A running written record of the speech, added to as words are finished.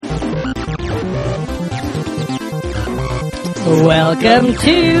Welcome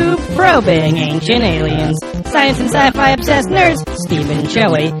to Probing Ancient Aliens. Science and sci-fi obsessed nerds, Steve and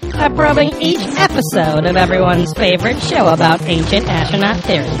Joey, are probing each episode of everyone's favorite show about ancient astronaut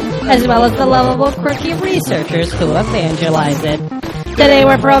theory, as well as the lovable, quirky researchers who evangelize it. Today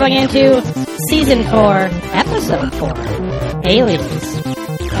we're probing into Season 4, Episode 4, Aliens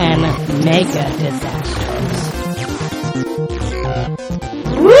and Mega Disasters.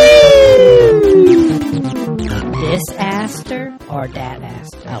 Woo! Disaster or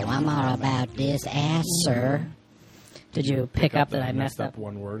dadaster? Oh, I'm all about this ass, sir. Did you pick up that I messed up?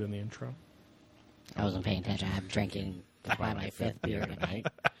 one word in the intro? I wasn't paying attention. I'm drinking by my fifth beer tonight.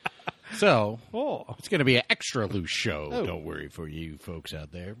 So, Oh, it's going to be an extra loose show. Oh. Don't worry for you folks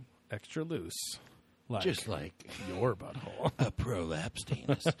out there. extra loose. Just like your butthole. a prolapsed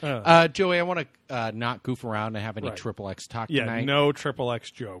anus. Joey, I want to not goof around and have any Right. Triple X talk Yeah, tonight. no triple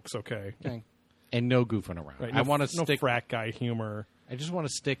X jokes, okay? Okay. And no goofing around. Right, I want to no stick. frat guy humor. I just want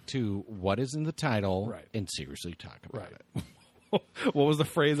to stick to what is in the title Right. and seriously talk about Right. it. What was the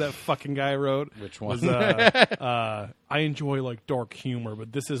phrase that fucking guy wrote? Which one? Was, I enjoy, like, dark humor,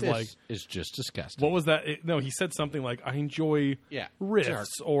 but this is, This like... is just disgusting. What was that? No, he said something like, I enjoy riffs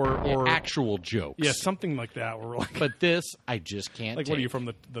or actual jokes? yeah, something like that. Where we're like, But this, I just can't. like, take. what are you, from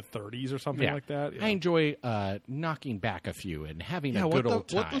the 30s or something like that? I enjoy knocking back a few and having yeah, a good old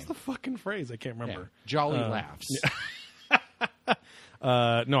time. what was the fucking phrase? I can't Yeah. remember. Jolly laughs.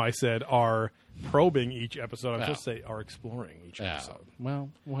 No, I said are probing each episode. I'm Oh. supposed to say are exploring each Oh, episode. well,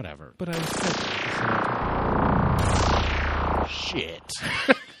 whatever. But I said at the same time. Shit.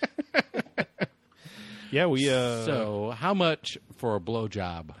 Yeah, we. So, how much for a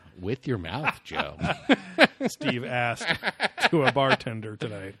blowjob with your mouth, Joe? Steve asked to a bartender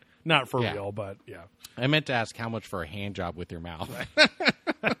tonight. Not for Yeah. real, but yeah. I meant to ask how much for a hand job with your mouth.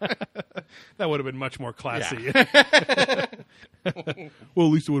 That would have been much more classy. Well,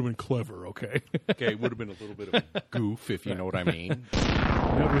 at least it would have been clever, okay? Okay, it would have been a little bit of a goof, if you know what I mean.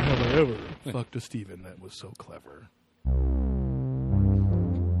 Never have I ever fucked a Steven that was so clever.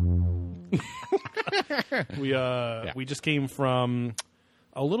 We just came from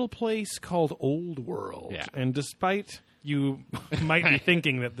a little place called Old World. Yeah. And despite you might be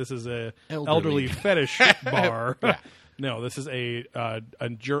thinking that this is a Elderly. elderly fetish bar, no, this is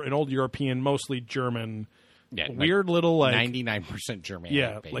an old European, mostly German, weird little like 99% Germanic.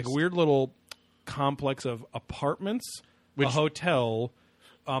 yeah, based. like a weird little complex of apartments, a hotel,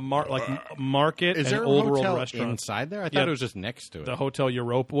 market, Is and there an Old a World hotel restaurant. inside there? I thought Yeah. it was just next to it. The Hotel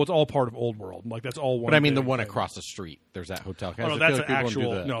Europa. Well, it's all part of Old World. Like that's all one. But I mean, the big one thing. across the street. There's that hotel. Oh, no, that's an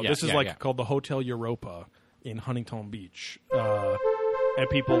actual. This is called the Hotel Europa in Huntington Beach, and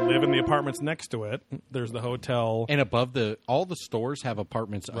people live in the apartments next to it. There's the hotel. And above all the stores have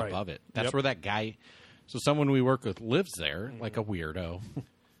apartments above it. That's Yep. where that guy. So someone we work with lives there, like a weirdo,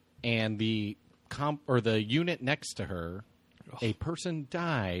 and the unit next to her, a person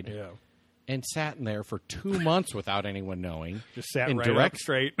died. Yeah. And sat in there for 2 months without anyone knowing. Just sat in right direct up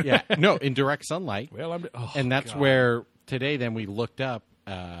straight. Yeah, no, in direct sunlight. Well, And that's God. where today then we looked up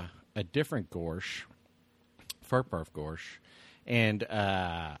a different Gorsh, Fartbarf Gorsh, and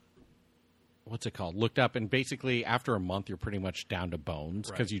what's it called? Looked up, and basically after a month you're pretty much down to bones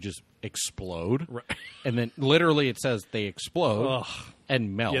because you just explode. Right. And then literally it says they explode Ugh.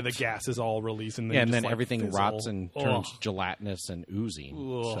 and melt. Yeah, the gas is all released, and then Yeah, and just, then like, everything fizzle. rots and turns Ugh. gelatinous and oozy.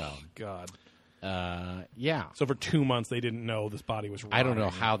 Ugh, So, God. yeah. So for 2 months they didn't know this body was rotting. I don't know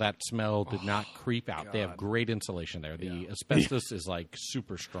how that smell did not creep out. They have God. great insulation there. The asbestos is like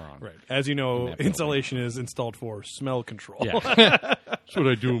super strong. Right. As you know, that building. insulation is installed for smell control. Yeah. That's what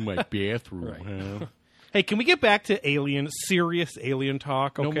I do in my bathroom. Right. Huh? Hey, can we get back to serious alien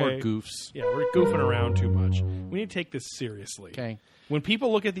talk? Okay? No more goofs. Yeah, we're goofing around too much. We need to take this seriously. Okay. When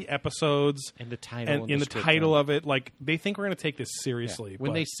people look at the episodes And the title. and in the description. title of it, like they think we're going to take this Yeah. seriously.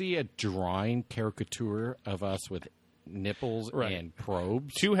 When but- they see a drawing caricature of us with nipples Right. and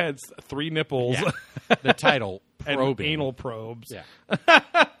probes, 2 heads, 3 nipples, yeah. The title, and probing. anal probes, Yeah.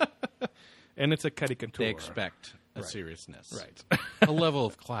 and it's a caricature. They expect a seriousness. Right. A level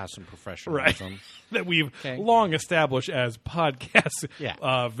of class and professionalism. that we've Okay. long established as podcast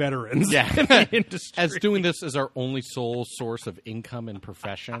veterans Yeah. in the industry. As doing this as our only sole source of income and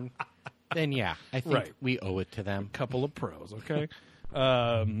profession, then yeah, I think Right. we owe it to them. Couple of pros, okay?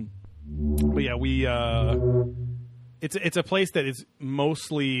 But yeah, we it's a place that is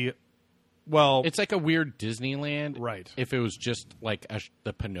mostly It's like a weird Disneyland, Right. If it was just like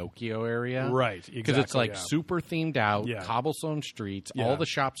the Pinocchio area, Right, Because it's exactly, like yeah. super themed out, Yeah. cobblestone streets. Yeah. All the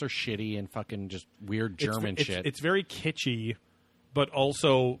shops are shitty and fucking just weird German shit. It's very kitschy, but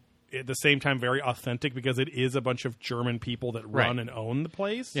also at the same time very authentic because it is a bunch of German people that run and own the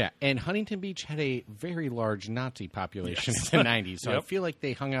place. Yeah, and Huntington Beach had a very large Nazi population in the 90s, so I feel like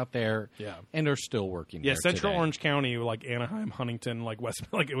they hung out there and are still working there Central today. Orange County, like Anaheim, Huntington, like West,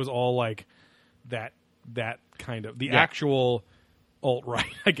 like it was all like that kind of, the actual alt-right,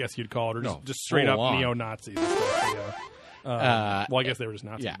 I guess you'd call it, or just straight up neo-Nazis and stuff. Well, I guess they were just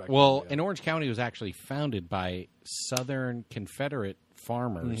Nazis back then. Well, and Orange County was actually founded by Southern Confederate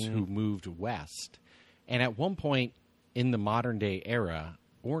farmers who moved west. And at one point in the modern-day era,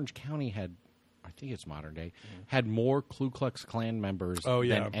 Orange County had, I think it's modern day, had more Ku Klux Klan members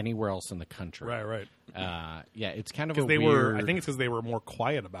than anywhere else in the country. Right. It's kind of because I think it's because they were more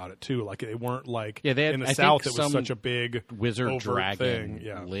quiet about it too. Like they weren't like they had, in the South. It was such a big wizard dragon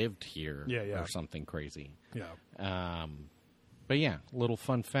thing. lived here, or something crazy. Yeah. But yeah, little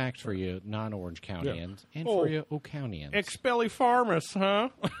fun facts for you non-Orange Countyans and for you O'Countyans. Expelliarmus, huh?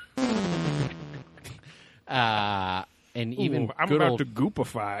 And even I'm about to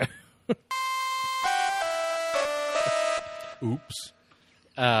goopify. Oops.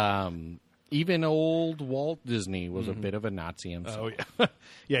 Even old Walt Disney was a bit of a Nazi himself. Oh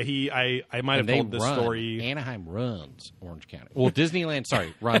yeah, I might have told this story. Anaheim runs Orange County. Well, Disneyland,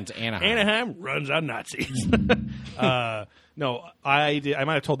 runs Anaheim. Anaheim runs on Nazis. No, I did. I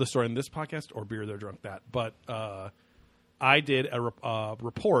might have told this story in this podcast or Beer They're Drunk That, but I did a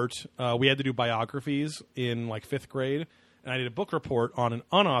report. We had to do biographies in like 5th grade, and I did a book report on an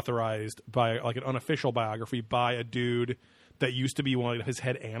unauthorized an unofficial biography by a dude that used to be one of his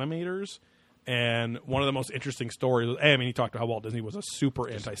head animators. And one of the most interesting stories was, he talked about how Walt Disney was a super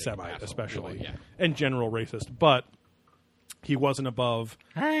anti-Semite, especially, and general racist. But he wasn't above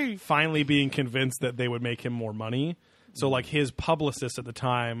finally being convinced that they would make him more money. So, like, his publicist at the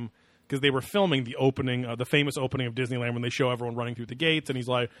time, because they were filming the opening, the famous opening of Disneyland when they show everyone running through the gates, and he's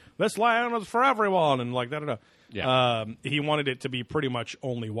like, "This land is for everyone," and like da-da-da. Yeah. He wanted it to be pretty much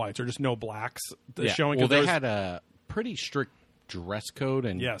only whites or just no blacks showing. Well, they had a pretty strict dress code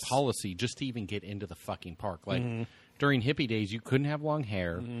and policy just to even get into the fucking park. Like during hippie days, you couldn't have long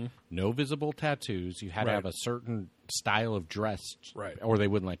hair, no visible tattoos. You had to have a certain style of dress, or they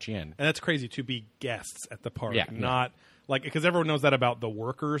wouldn't let you in. And that's crazy to be guests at the park, not like, because everyone knows that about the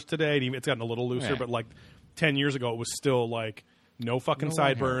workers today. And it's gotten a little looser, but like 10 years ago, it was still like no fucking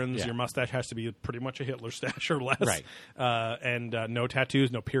sideburns. Your mustache has to be pretty much a Hitler stash or less, and no tattoos,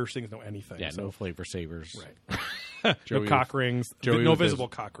 no piercings, no anything. Yeah, no flavor savers. Right. No cock rings. No visible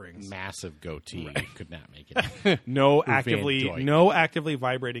cock rings. Massive goatee could not make it. No actively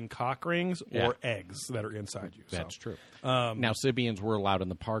vibrating cock rings or eggs that are inside you. That's true. Now, Sibians were allowed in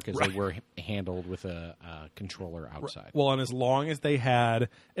the park as they were handled with a controller outside. Well, and as long as they had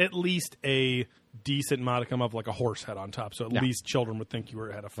at least a decent modicum of like a horse head on top, so at least children would think you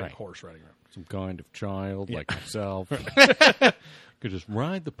had a fake horse riding around. Some kind of child like myself. Could just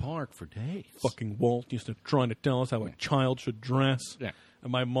ride the park for days. Fucking Walt used to trying to tell us how a child should dress. Yeah.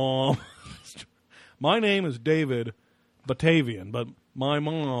 And my mom, my name is David Batavian, but my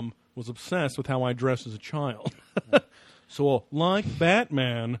mom was obsessed with how I dressed as a child. So, like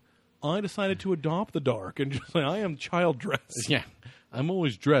Batman, I decided to adopt the dark and just say, I am child dressed. Yeah. I'm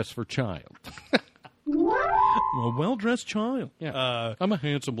always dressed for child. I'm a well-dressed child. Yeah. I'm a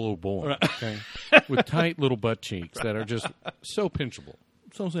handsome little boy, okay? With tight little butt cheeks that are just so pinchable.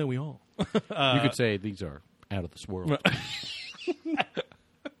 So say we all. You could say these are out of this world.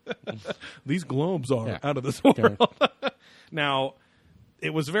 These globes are out of this world. Now,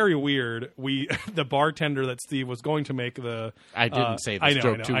 it was very weird. The bartender that Steve was going to make the... I didn't say this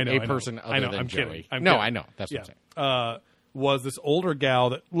joke to a person other than Joey. I know. That's what I'm saying. Was this older gal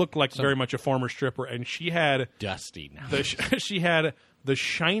that looked like very much a former stripper, and she had dusty now. She had the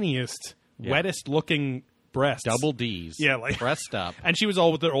shiniest, wettest looking breasts, double D's, like breast up, and she was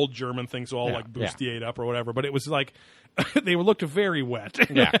all with their old German things, so all like bustier up or whatever. But it was like they looked very wet.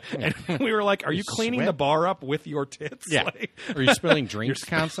 And we were like, "Are you cleaning the bar up with your tits? Yeah. Like, are you spilling drinks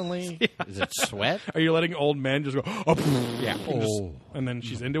constantly? Is it sweat? Are you letting old men just go? And then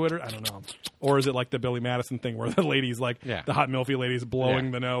she's into it, or I don't know. Or is it like the Billy Madison thing where the lady's like the hot milfy lady's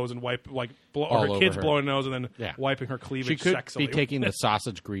blowing the nose and or her kids blowing the nose and then wiping her cleavage? She could sexily. be taking the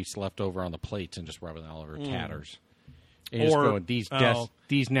sausage grease left over on the plates and just rubbing it all over her tatters. And just going,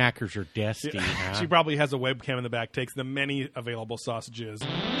 these knackers are dusty. Huh? She probably has a webcam in the back, takes the many available sausages,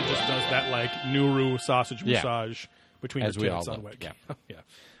 and just does that like Nuru sausage massage between her tits on webcam.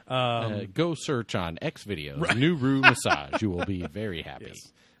 Go search on X videos, Nuru massage. You will be very happy.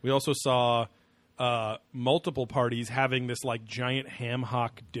 Yes. We also saw multiple parties having this like giant ham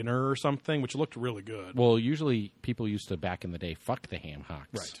hock dinner or something, which looked really good. Well, usually people used to, back in the day, fuck the ham hocks.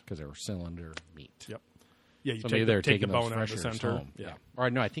 Right. Because they were cylinder meat. Yep. Yeah, you So maybe take they're the taking bone those out of the freshers center. home. Yeah. Or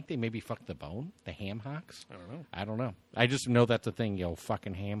no, I think they maybe fucked the bone, the ham hocks. I don't know. I just know that's a thing,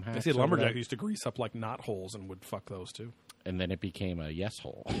 fucking ham hocks. I see over lumberjack there. used to grease up like knot holes and would fuck those too. And then it became a yes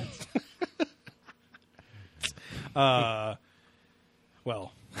hole.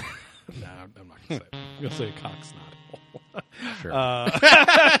 Well, no, I'm not going to say it. I'm going to say a cock snot hole. Sure.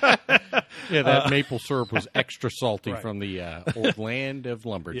 Yeah, that maple syrup was extra salty Right. from the old land of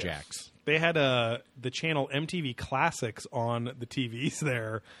lumberjacks. They had the channel MTV Classics on the TVs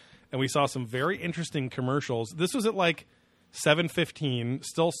there, and we saw some very interesting commercials. This was at like 7:15,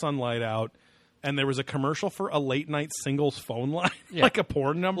 still sunlight out, and there was a commercial for a late night singles phone line, Yeah. like a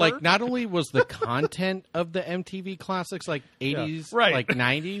porn number. Like, not only was the content of the MTV Classics like 80s, right. like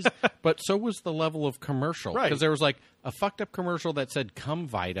 90s, but so was the level of commercial. Right. Because there was like a fucked up commercial that said "Come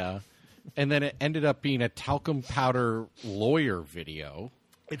Vita," and then it ended up being a talcum powder lawyer video.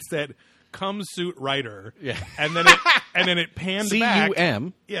 It said "Cum Suit Writer," Yeah. and then it panned back.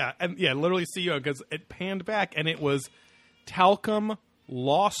 CUM. Yeah, and literally CUM, because it panned back and it was talcum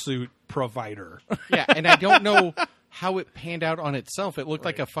lawsuit provider. Yeah, and I don't know how it panned out on itself. It looked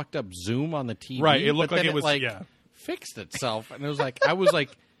like a fucked up zoom on the TV. Right, it looked but like then it was- yeah. fixed itself, and it was like I was like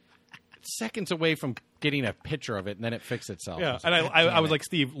seconds away from getting a picture of it, and then it fixed itself. Yeah, was and like, I "God damn was it." like,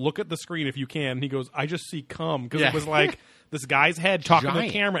 Steve, look at the screen if you can. And he goes, I just see cum, because Yeah. it was like this guy's head talking to the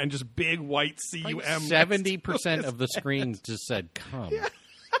Giant. camera and just big white CUM. Like 70% of the screens just said "come."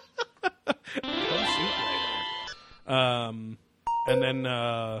 And then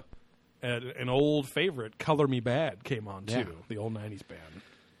an old favorite, Color Me Bad, came on too. Yeah. The old '90s band.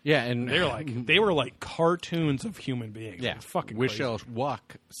 Yeah, and They were like cartoons of human beings. yeah, It was fucking Wishel crazy.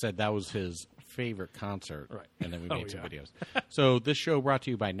 Wuck said that was his favorite concert. Right. And then we Oh, made some yeah. videos. So this show brought to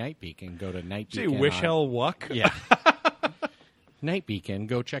you by Night Beacon. Go to Night Say Beacon. Wishel Wuck. Yeah. Night Beacon.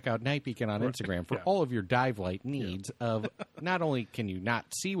 Go check out Night Beacon on Instagram for Yeah. all of your dive light needs. Of not only can you not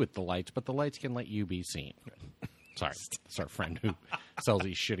see with the lights, but the lights can let you be seen. Sorry, it's our friend who sells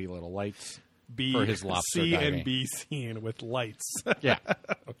these shitty little lights B, for his lobster C diving. and B scene with lights. Yeah,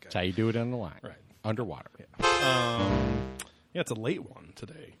 that's how you do it on the line. Right. Underwater. Yeah, it's a late one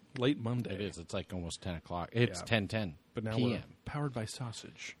today. Late Monday. It is. It's like almost 10 o'clock. It's Yeah. 10:10 But now p.m. we're powered by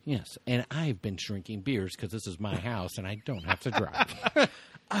sausage. Yes, and I've been drinking beers because this is my house and I don't have to drive.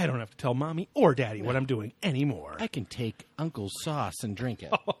 I don't have to tell mommy or daddy what I'm doing anymore. I can take Uncle's sauce and drink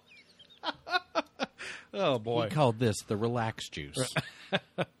it. Oh We boy! called this the relax juice.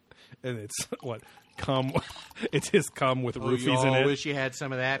 And it's what cum. It's his cum with roofies in it. wish you had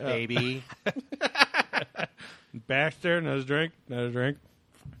some of that, baby. Bastard, another drink, another drink.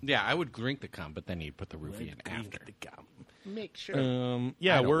 Yeah, I would drink the cum, but then you'd put the roofie in after. Make sure.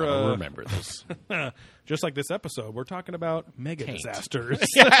 Yeah, I don't we're wanna remember this. just like this episode. We're talking about mega Taint. disasters.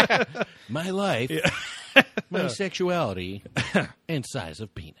 My life, my sexuality, and size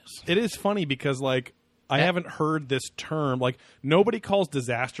of penis. It is funny because like I haven't heard this term. Like nobody calls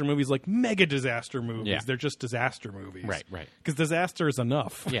disaster movies like mega disaster movies. Yeah. They're just disaster movies. Right, right. Because disaster is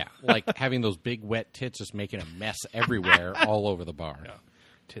enough. Yeah, like having those big wet tits just making a mess everywhere, all over the bar,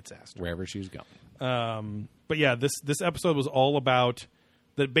 Titsaster. wherever she was going. But yeah, this episode was all about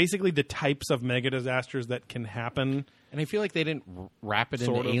basically the types of mega disasters that can happen. And I feel like they didn't wrap it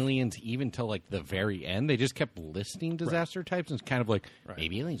Sort into of. aliens even till like the very end. They just kept listing disaster types, and it's kind of like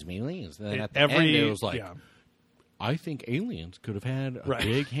maybe aliens, maybe aliens. And then at the end, it was like, yeah. I think aliens could have had a Right.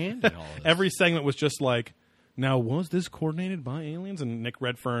 big hand in all of this. Every segment was just like, now was this coordinated by aliens? And Nick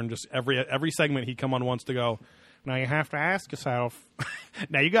Redfern just every segment he'd come on once to go. Now you have to ask yourself.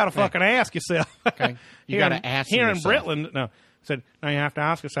 Now you got to fucking ask yourself. Okay. You Here gotta in- ask here yourself. in Britland. No, said now you have to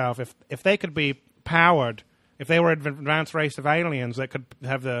ask yourself if they could be powered, if they were an advanced race of aliens that could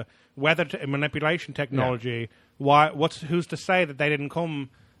have the weather manipulation technology. Who's to say that they didn't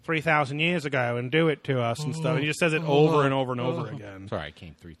come 3,000 years ago and do it to us and stuff? And he just says it over and over and over again. Sorry, I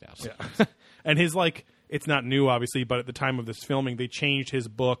came 3,000. And his it's not new obviously, but at the time of this filming they changed his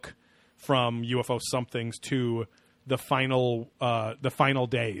book from UFO somethings to the final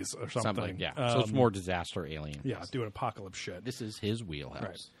days or something. Something, yeah. So it's more disaster aliens. Yeah, doing apocalypse shit. This is his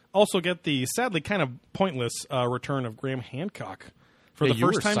wheelhouse. Also get the sadly kind of pointless return of Graham Hancock for Yeah, the you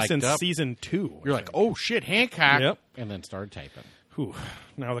first were time psyched since up. season 2. You're like, oh shit, Hancock. Yep. And then started typing. Whew.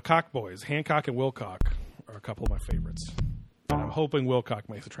 Now the Cock Boys, Hancock and Wilcock, are a couple of my favorites. And I'm hoping Wilcock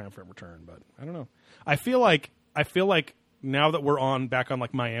makes a triumphant return, but I don't know. I feel like now that we're back on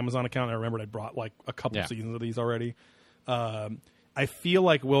like my Amazon account, I remembered I brought like a couple Yeah. seasons of these already. I feel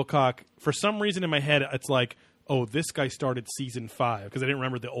like Wilcock, for some reason in my head, it's like, oh, this guy started season 5 because I didn't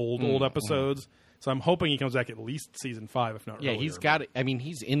remember the old episodes. So I'm hoping he comes back at least season 5, if not earlier. Yeah, he's got it. I mean,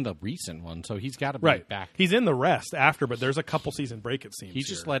 he's in the recent one, so he's got to be right back. He's in the rest after, but there's a couple season break, it seems. He's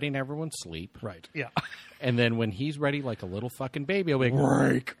just letting everyone sleep. Right. Yeah. And then when he's ready, like a little fucking baby, he'll be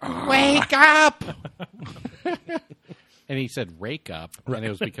like, wake up! And he said, rake up, and it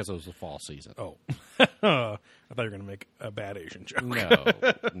was because it was the fall season. Oh. I thought you were going to make a bad Asian joke. No.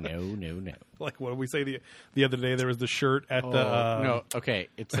 Like, what did we say the other day? There was the shirt at the... no, okay.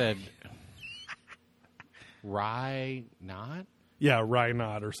 It said, rye not? Yeah, Rye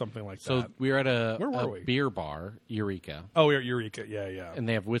Not or something like So that. we were at a we? beer bar, Eureka, Oh, yeah, Eureka. Yeah. and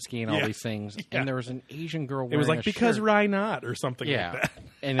they have whiskey and all Yeah. these things, Yeah. and there was an Asian girl wearing It was like, a because shirt. Rye Not or something Yeah. like that.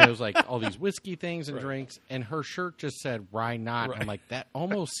 And it was like all these whiskey things and Right. drinks, and her shirt just said "Rye Not." Right. I'm like, that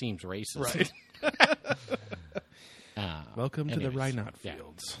almost seems racist. Right. Welcome to the anyways, Rye Not yeah.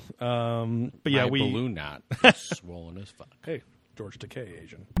 fields. But yeah, My we... balloon knot swollen as fuck. Hey, George Takei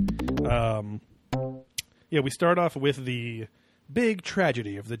Asian. Yeah, we start off with the big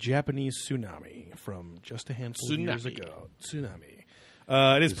tragedy of the Japanese tsunami from just a handful of years Tsunami. ago.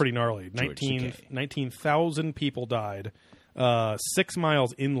 Tsunami. It is pretty gnarly. George Takei. 19,000 people died. 6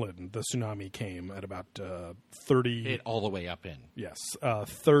 miles inland, the tsunami came at about 30. It all the way up in. Yes,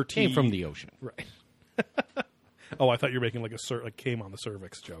 30. Came from the ocean. Right. Oh, I thought you were making like like came on the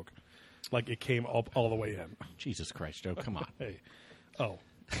cervix joke, like it came up all the way in. Jesus Christ, Joe, come on. Hey, oh,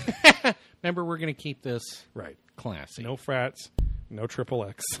 Remember, we're going to keep this right. classy. No frats, no triple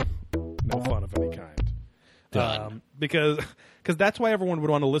X, no fun of any kind. Done. Because that's why everyone would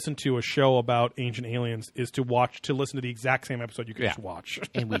want to listen to a show about ancient aliens is to listen to the exact same episode you could just watch.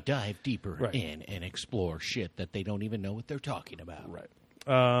 And we dive deeper Right. in and explore shit that they don't even know what they're talking about. Right.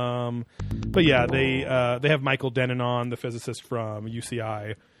 But yeah, they have Michael Denon on, the physicist from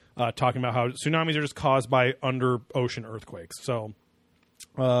UCI, talking about how tsunamis are just caused by under ocean earthquakes. So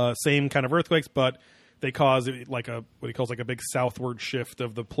same kind of earthquakes, but they cause like what he calls like a big southward shift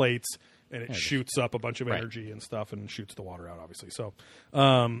of the plates, and it shoots up a bunch of Right. energy and stuff, and shoots the water out, obviously. So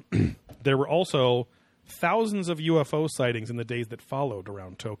there were also thousands of UFO sightings in the days that followed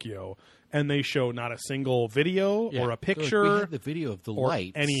around Tokyo, and they show not a single video Yeah. or a They're picture like, we have the video of the or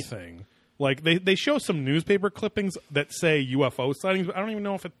lights. anything. Like they show some newspaper clippings that say UFO sightings, but I don't even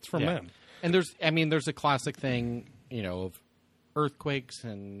know if it's from Yeah. them. And there's a classic thing, of earthquakes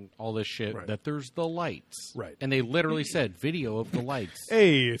and all this shit, Right. that there's the lights. Right. And they literally said video of the lights.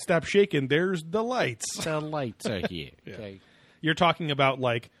 Hey, stop shaking. There's the lights. The lights are here. Okay. You're talking about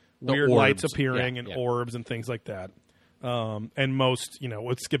like The weird orbs. lights appearing Yeah, and yeah. orbs and things like that. And most,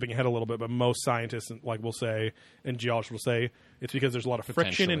 it's skipping ahead a little bit, but most scientists, like will say, and geologists will say, it's because there's a lot of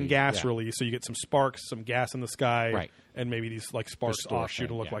friction and Potentially, gas yeah. release, so you get some sparks, some gas in the sky, Right. and maybe these like sparks Distortion, offshoot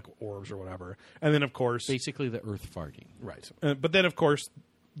and look yeah. like orbs or whatever. And then, of course, Basically the earth farting. right. But then, of course,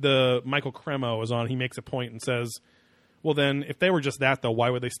 the Michael Cremo is on. He makes a point and says, "Well, then, if they were just that, though,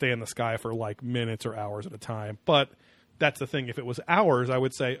 why would they stay in the sky for like minutes or hours at a time?" But that's the thing. If it was hours, I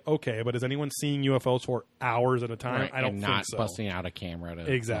would say okay. But is anyone seeing UFOs for hours at a time? Right. I don't and think not so. busting out a camera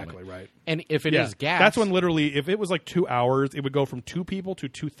to Exactly film it. right. And if it is gas, that's when literally, if it was like 2 hours, it would go from 2 people to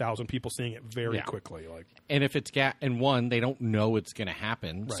 2,000 people seeing it very Yeah. quickly. Like and if it's gas, and one, they don't know it's going to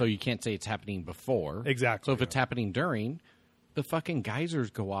happen, Right. so you can't say it's happening before. Exactly, So if yeah. it's happening during, the fucking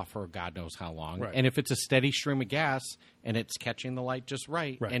geysers go off for God knows how long. Right. And if it's a steady stream of gas and it's catching the light just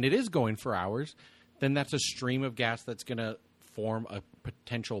right, Right. and it is going for hours, then that's a stream of gas that's going to form a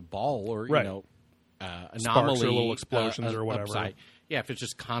potential ball or Right. anomaly, or little explosions or whatever. upside. Yeah, if it's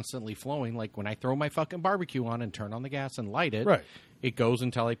just constantly flowing, like when I throw my fucking barbecue on and turn on the gas and light it, Right. it goes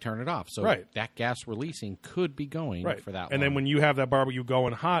until I turn it off. So Right. that gas releasing could be going right. for that long. And then when you have that barbecue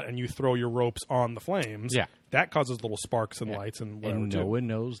going hot and you throw your ropes on the flames, Yeah. that causes little sparks and lights and whatever. and too. no one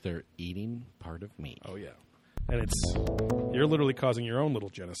knows they're eating part of me. Oh yeah, and you're literally causing your own little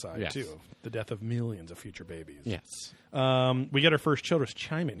genocide Yes. too, the death of millions of future babies. Yes. We get our first children's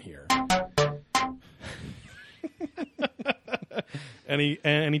chime in here, and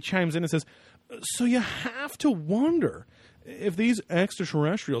he chimes in and says, "So you have to wonder if these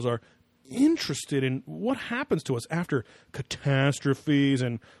extraterrestrials are interested in what happens to us after catastrophes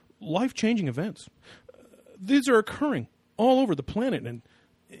and life-changing events. These are occurring all over the planet, and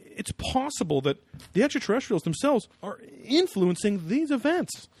it's possible that the extraterrestrials themselves are influencing these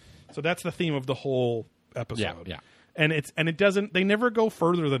events." So that's the theme of the whole episode. Yeah. And it doesn't. They never go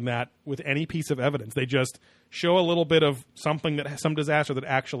further than that with any piece of evidence. They just show a little bit of something some disaster that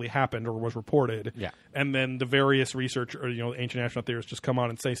actually happened or was reported. Yeah. And then the various research or ancient astronaut theorists just come on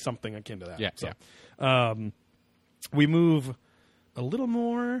and say something akin to that. Yeah. So, we move a little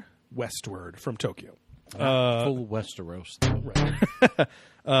more westward from Tokyo. Full Westeros.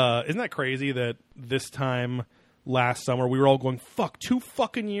 Isn't that crazy that this time last summer we were all going, fuck, 2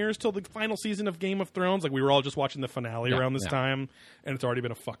 fucking years till the final season of Game of Thrones? Like, we were all just watching the finale around this time, and it's already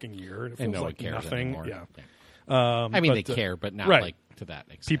been a fucking year. And it feels And no one like cares nothing. anymore. Yeah. I mean, they care, but not right. like to that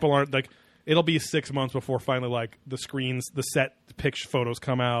extent. People aren't like, it'll be 6 months before finally like the set picture photos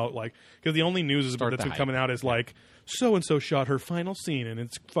come out, like, because the only news Start that's the been hype. coming out is like so and so shot her final scene and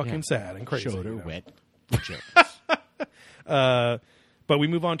it's fucking sad and crazy. Showed her you know? wet jokes. But we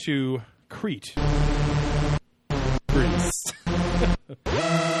move on to Crete. Greece.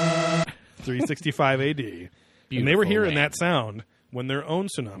 365 AD. And they were Beautiful hearing land. that sound when their own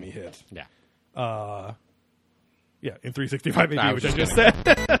tsunami hit. Yeah. Yeah, in 365 I AD, was which I just just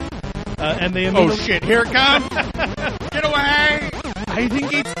said. And they Oh immediately- shit! Here it comes! Get away! I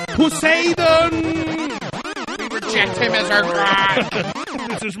think it's Poseidon! We reject him as our god.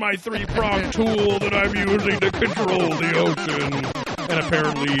 This is my 3-pronged tool that I'm using to control the ocean. And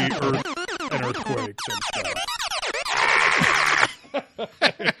apparently earth and earthquakes and stuff.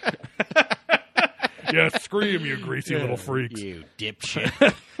 Yes, scream, you greasy little freaks. You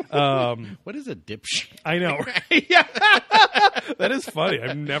dipshit. What is a dipshit? I know, right? Yeah. That is funny.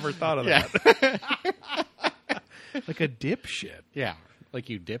 I've never thought of that. Like a dipshit. Yeah, like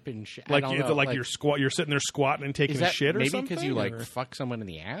you dip in shit. Like, I don't is know. it like you're sitting there squatting and taking is that shit or maybe something? because you like or- fuck someone in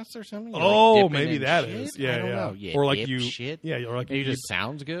the ass or something? You're, Oh, like, dipping maybe in that shit? is. Yeah, I don't yeah. know. You Or like you- dipshit. yeah, or like Maybe you- it just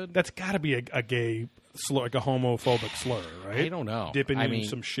sounds good. That's got to be a gay slur, like a homophobic slur, right? I don't know. Dipping I in mean,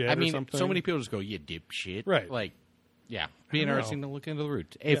 some shit I mean, or something. so many people just go, "You dipshit." Right. Like, yeah. Be don't know. interesting to look into the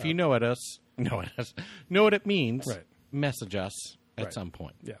root. If Yeah. you know what it means, Right. message us at Right. some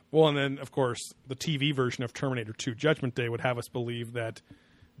point. Yeah. Well, and then, of course, the TV version of Terminator 2 Judgment Day would have us believe that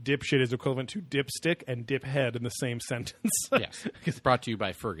dipshit is equivalent to dipstick and diphead in the same sentence. Yes. Brought to you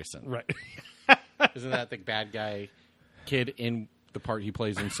by Ferguson. Right. Isn't that the bad guy kid in the part he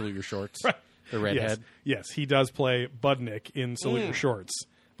plays in Salute Your Shorts? Right. The redhead. Yes, he does play Budnick in Salute Your Shorts.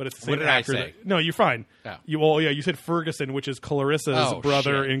 But it's the same What did I actor. say? No, you're fine. Oh. You said Ferguson, which is Clarissa's Oh,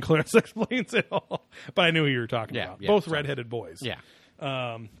 brother shit. in Clarissa Explains It All. But I knew who you were talking Yeah, about. yeah, Both sorry. redheaded boys. Yeah.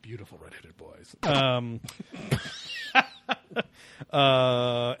 Beautiful redheaded boys.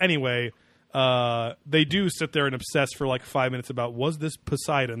 Anyway, they do sit there and obsess for like 5 minutes about, was this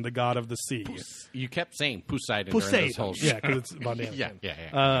Poseidon, the god of the sea? You kept saying Poseidon during this whole show. Yeah, because it's Von Damme.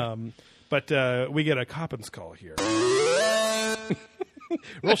 Yeah. But we get a Coppins call here.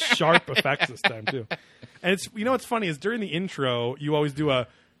 Real sharp effects this time too. And it's, you know what's funny is during the intro you always do a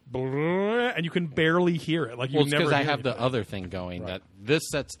brrr, and you can barely hear it. Like you Well, it's never. because I hear have the anything. other thing going that this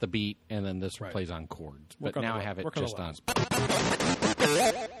sets the beat and then this plays on chords. Work But on now the- I have it work on the just on.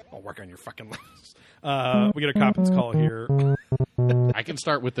 I'll work on your fucking lips. We get a Coppins call here. I can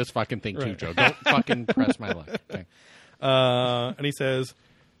start with this fucking thing too, Right. Joe. Don't fucking press my luck. Okay. And he says,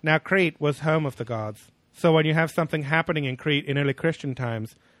 "Now Crete was home of the gods. So when you have something happening in Crete in early Christian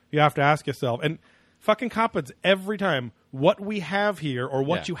times, you have to ask yourself." And fucking Coppins every time, what we have here or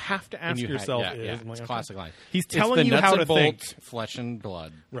what Yeah. you have to And ask you yourself yeah, is. yeah, I'm like, it's okay. classic line. He's It's telling the you nuts how and to bolts, think. flesh and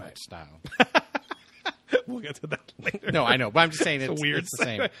blood Right. style. We'll get to that later. No, I know, but I'm just saying it's, It's a weird it's the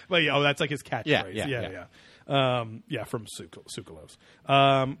same. But yeah, that's like his catchphrase. Yeah, Yeah, from Tsoukalos.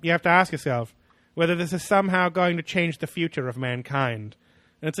 You have to ask yourself whether this is somehow going to change the future of mankind.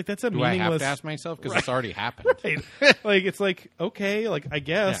 And it's like, that's a Do I meaningless. have to ask myself because it's already happened? Right. Like, it's like, okay, like, I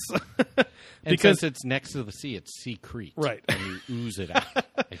guess. And Because since it's next to the sea, it's sea Crete. Right. And you ooze it out.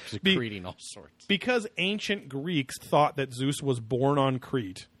 It's secreting all sorts. because ancient Greeks thought that Zeus was born on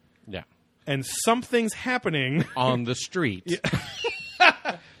Crete, Yeah. and something's happening, On the street.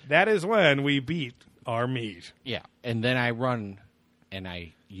 that is when we beat our meat. Yeah. And then I run and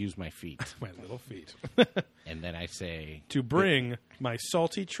I use my feet. My little feet. And then I say, To bring my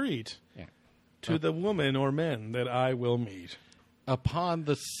salty treat yeah. to the woman or men that I will meet. Upon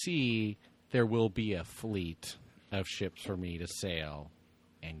the sea, there will be a fleet of ships for me to sail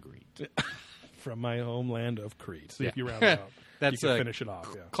and greet. From my homeland of Crete. See if Yeah. you round it out. That's you can a finish it off.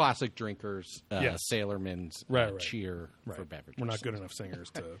 Yeah. Classic drinkers, Yes. sailormen's Right. cheer Right. for beverages. We're not good enough singers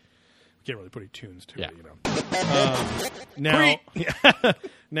to. We can't really put any tunes to Yeah. it, you know. Now,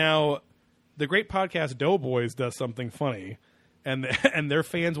 now, the great podcast Doughboys does something funny, and their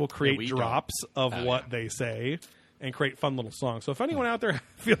fans will create we drops of Oh, what yeah. they say and create fun little songs. So if anyone out there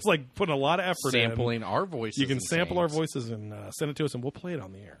feels like putting a lot of effort in, Sampling our voices. you can and sample our sayings. voices and send it to us, and we'll play it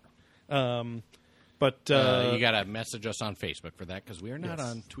on the air. But You got to message us on Facebook for that because we are not Yes.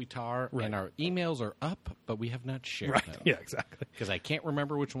 on Twitter, Right. and our emails are up, but we have not shared right, them. yeah, exactly. Because I can't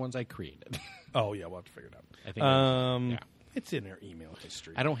remember which ones I created. Oh yeah, we'll have to figure it out. I think it was- It's in our email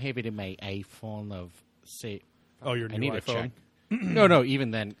history. I don't have it in my iPhone of say. Oh, your I new need iPhone? to check. No.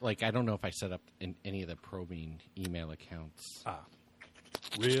 Even then, like I don't know if I set up in any of the probing email accounts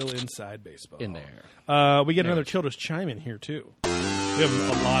Real inside baseball. in there. We get another Childress chime in here, too. We have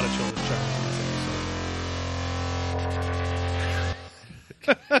a lot of Childress chimes in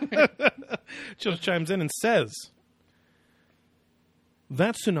this episode. Childress chimes in and says,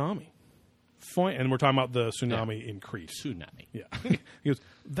 that tsunami. And we're talking about the tsunami in Crete. Tsunami. Yeah. He goes,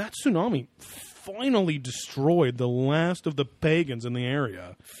 that tsunami finally destroyed the last of the pagans in the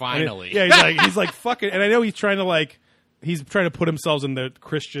area. Finally. And he's like, fuck it. And I know he's trying to put himself in the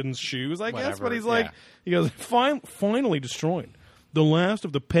Christians' shoes, I guess, Whatever, but he's like, yeah. he goes, finally destroyed the last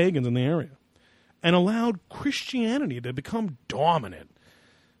of the pagans in the area and allowed Christianity to become dominant.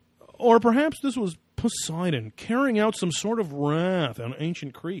 Or perhaps this was Poseidon carrying out some sort of wrath on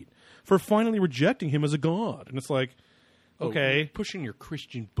ancient Crete for finally rejecting him as a god. And it's like, okay. Pushing your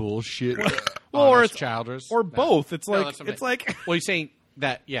Christian bullshit. Or it's Childress. or both. It's No, like that's what I'm it's like Well, he's saying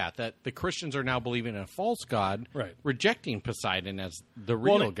that that the Christians are now believing in a false god, Right. rejecting Poseidon as the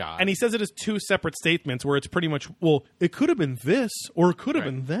real god. And he says it as two separate statements where it's pretty much, well, it could have been this or it could have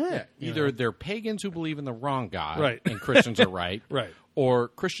been that. Yeah. Either they're pagans who believe in the wrong god, Right. and Christians are right, Right. or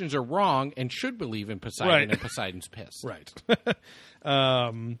Christians are wrong and should believe in Poseidon, Right. and Poseidon's pissed. Right.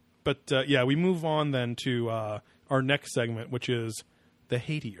 But we move on then to our next segment, which is the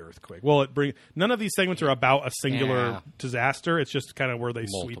Haiti earthquake. Well, none of these segments are about a singular disaster. It's just kind of where they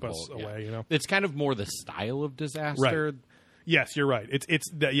sweep us away. You know, it's kind of more the style of disaster. Right. Yes, you're right.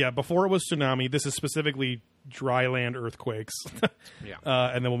 Before it was tsunami, this is specifically dry land earthquakes. Yeah.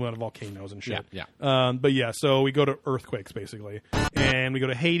 And then we'll move on to volcanoes and shit. Yeah, So we go to earthquakes basically, and we go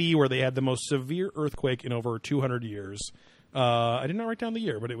to Haiti where they had the most severe earthquake in over 200 years. I did not write down the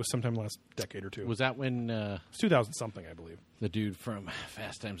year, but it was sometime last decade or two. Was that when It's 2000 something, I believe. the dude from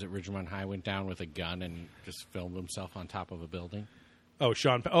Fast Times at Ridgemont High went down with a gun and just filmed himself on top of a building? Oh,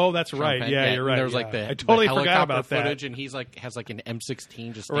 Sean. Oh, that's right. Penn? Yeah, you're right. And there was yeah. like the I totally the forgot helicopter about that. footage, and he's like has like an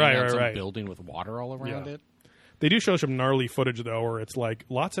M16 just standing on some building with water all around Yeah. it. They do show some gnarly footage though, where it's like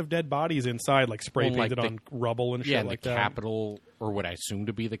lots of dead bodies inside, like spray Well, like painted the- on rubble and shit Yeah, and like the that. Capitol, or what I assume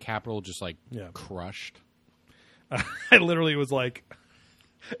to be the Capitol, just like Yeah. crushed. I literally was like,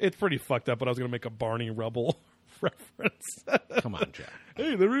 it's pretty fucked up, but I was going to make a Barney Rubble reference. Come on, Jack.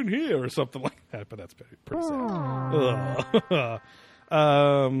 Hey, they're in here or something like that, but that's pretty sad. Ugh.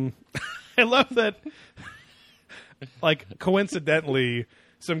 I love that, like, coincidentally,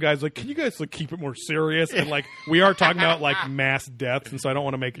 some guys like, can you guys like keep it more serious? And like, we are talking about like mass deaths, and so I don't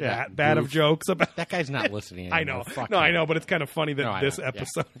want to make that bad of goof. jokes about. That guy's not listening anymore. I know, Fuck no, him. I know, but it's kind of funny that No, I this know, yeah.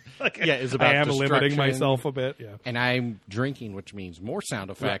 episode, like, Yeah, is about I am limiting destruction. myself a bit. Yeah, And I'm drinking, which means more sound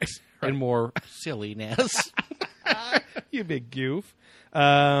effects and more silliness. you big goof.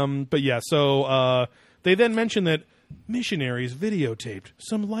 But yeah, so they then mention that missionaries videotaped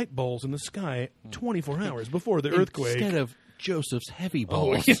some light bowls in the sky 24 hours before the earthquake. Instead of Joseph's heavy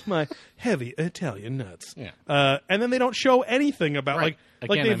Oh, balls. it's my heavy Italian nuts. Yeah. And then they don't show anything about Right. like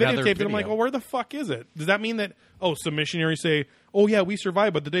Again, they another videotaped it. I'm like, video. well, where the fuck is it? Does that mean that some missionaries say, oh yeah, we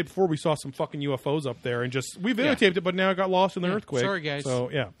survived, but the day before we saw some fucking UFOs up there and just we videotaped it, but now it got lost in the earthquake. Sorry, guys. So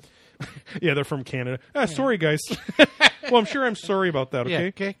yeah, yeah, they're from Canada. Sorry, guys. Well, I'm sure I'm sorry about that. Yeah,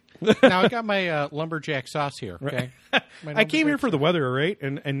 Okay. okay. Now I got my lumberjack sauce here. Okay. I came here for the weather, all right,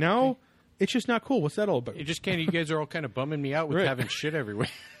 and now it's just not cool. What's that all about? You just can't. You guys are all kind of bumming me out with Right. having shit everywhere.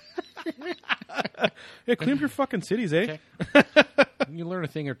 Yeah, clean up your fucking cities, eh? Okay. You learn a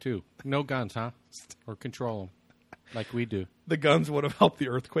thing or two. No guns, huh? Or control them, like we do. The guns would have helped the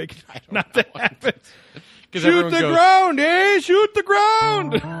earthquake not to happen. Because Shoot the ground, eh? Shoot the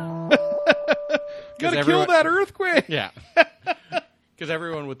ground. Gotta kill everyone- that earthquake. Yeah. Because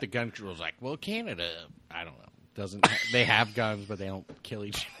everyone with the gun control is like, well, Canada, I don't know, doesn't. They have guns, but they don't kill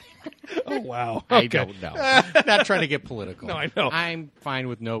each other. Oh wow. I Okay. don't know. Not trying to get political. No, I know. I'm fine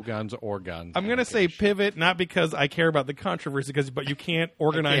with no guns or guns. I'm gonna say pivot, not because I care about the controversy, but you can't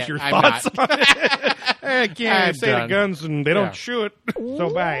organize can't. your I'm thoughts not. on it. I can't I'm say done. the guns and they Yeah. don't shoot. So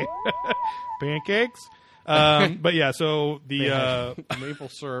bye. Pancakes. But yeah, so the maple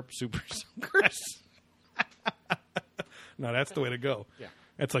syrup super soakers. no, that's the way to go. Yeah.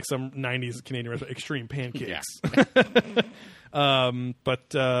 It's like some 90s Canadian restaurant, extreme pancakes.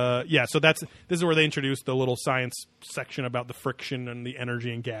 Yeah. So this is where they introduced the little science section about the friction and the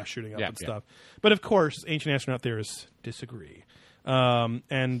energy and gas shooting up Yeah, and yeah. stuff. But of course, ancient astronaut theorists disagree.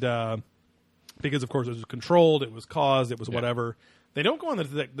 Because of course it was controlled, it was caused, it was whatever. They don't go on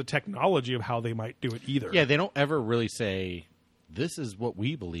the technology of how they might do it either. Yeah, they don't ever really say, this is what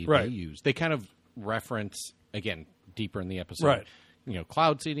we believe Right. they use. They kind of reference, again, deeper in the episode. Right. You know,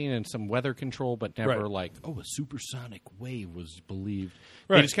 cloud seeding and some weather control, but never Right. like, oh, a supersonic wave was believed.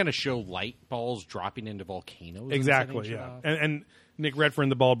 Right. They just kind of show light balls dropping into volcanoes. and Exactly, setting shit yeah. off. And Nick Redfern,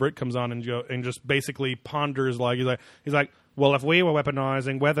 the bald Brit, comes on and just basically ponders he's like, well, if we were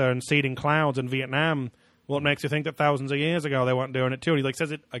weaponizing weather and seeding clouds in Vietnam, what makes you think that thousands of years ago they weren't doing it too? And he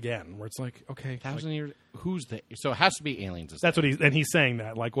says it again, where it's like, okay, 1,000 years. Who's the? So it has to be aliens. that's what he's saying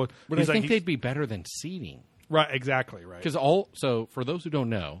that like what. But I he's like, think they'd be better than seeding. right, exactly, right. Because so for those who don't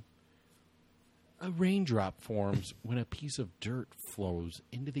know, a raindrop forms when a piece of dirt flows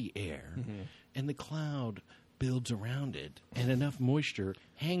into the air and the cloud builds around it, and enough moisture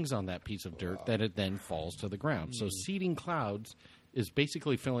hangs on that piece of dirt that it then falls to the ground. So seeding clouds is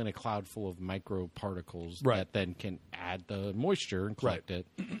basically filling a cloud full of microparticles Right. that then can add the moisture and collect it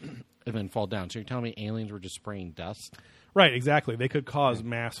and then fall down. So you're telling me aliens were just spraying dust? Right, exactly. They could cause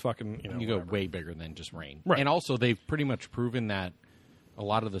mass fucking, You go whatever. way bigger than just rain. Right. And also, they've pretty much proven that a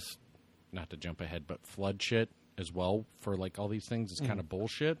lot of this, not to jump ahead, but flood shit as well for like all these things is kind of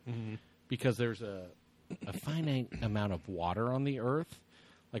bullshit because there's a finite amount of water on the Earth.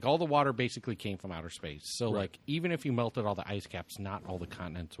 Like all the water basically came from outer space. So like even if you melted all the ice caps, not all the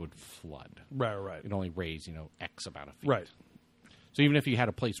continents would flood. Right. It'd only raise, X amount of feet. Right. So even if you had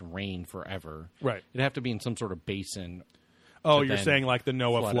a place rain forever, Right. it'd have to be in some sort of basin. Oh, to you're then saying like the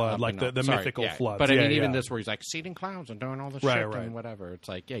Noah flood, up like and the, up. the Sorry, mythical yeah. floods. But I Yeah, mean, even yeah. this where he's like seeding clouds and doing all this Right, shit right. and whatever. It's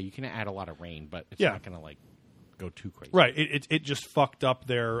like, yeah, you can add a lot of rain, but it's Yeah. not going to like go too crazy. Right. It just fucked up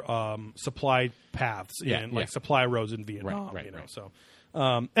their supply paths Yeah, and like yeah. supply roads in Vietnam. Right. So,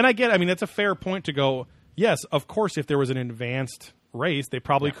 and I get. I mean, that's a fair point to go. Yes, of course. If there was an advanced race, they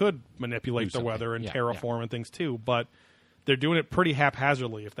probably could manipulate the something. weather and Yeah, terraform and things too. But they're doing it pretty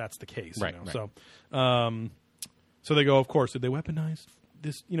haphazardly if that's the case. Right, You right. So, so they go. Of course, did they weaponize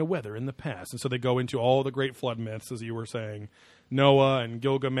this weather in the past? And so they go into all the great flood myths, as you were saying, Noah and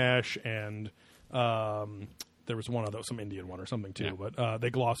Gilgamesh and. There was one other, some Indian one or something too, Yeah. but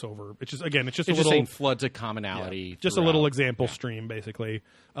they gloss over. It's just again, it's just It's a just little, saying floods a commonality. just a little throughout. example stream, basically.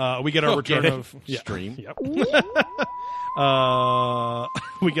 We get our return get it? of Stream? Yep.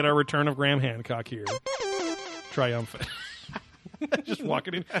 We get our return of Graham Hancock here, triumphant. Just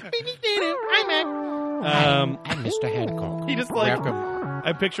walking in. I'm Mr. Hancock. He just like Welcome.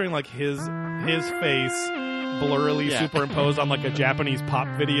 I'm picturing like his face blurrily Yeah. superimposed on like a Japanese pop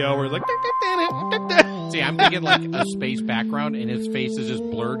video where it's like. See, I'm thinking like a space background, and his face is just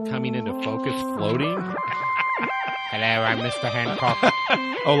blurred, coming into focus, floating. Hello, I'm Mr. Hancock.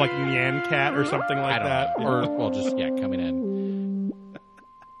 Oh, like Nyan Cat or something like I don't that. know. Or, well, just, coming in.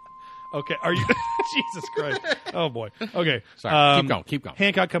 Okay, are you? Jesus Christ! Oh boy. Okay, Sorry, keep going.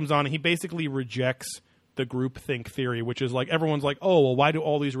 Hancock comes on and he basically rejects the groupthink theory, which is like everyone's like, oh well, why do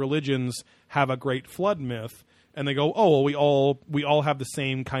all these religions have a great flood myth? And they go, oh well, we all have the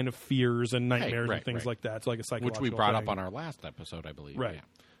same kind of fears and nightmares right, and things right. like that. It's like a psychological Which we brought thing. up on our last episode, I believe. Right.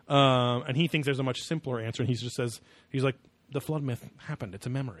 Yeah. And he thinks there's a much simpler answer, and he just says, he's like, the flood myth happened. It's a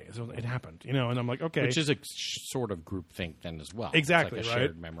memory. It happened, And I'm like, okay, Which is a sort of groupthink then as well. Exactly, It's like a right?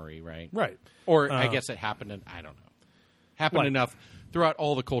 shared memory, right? right. Or I guess it happened in, I don't know. Happened Right. enough throughout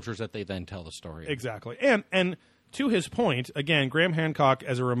all the cultures that they then tell the story. Exactly. And to his point, again, Graham Hancock,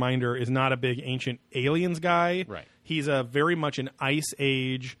 as a reminder, is not a big ancient aliens guy. Right. He's a very much an ice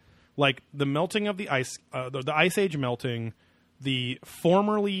age, like the melting of the ice, the ice age melting, the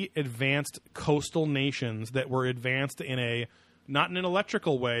formerly advanced coastal nations that were advanced in a not in an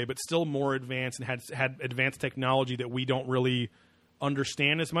electrical way, but still more advanced and had advanced technology that we don't really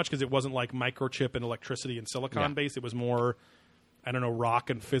understand as much because it wasn't like microchip and electricity and silicon based. It was more, I don't know,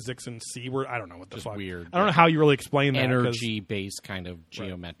 rock and physics and seaward. I don't know what the Just fuck. weird, I don't know how you really explain that. 'cause Energy-based kind of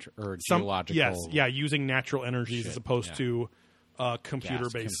geometric or geological. Yes, yeah, using natural energies as Shit, opposed yeah. to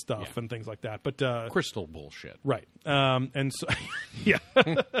computer-based stuff yeah. and things like that. But Crystal bullshit. right, and so yeah,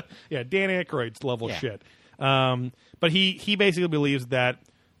 yeah, Dan Aykroyd's level Yeah. shit. But he basically believes that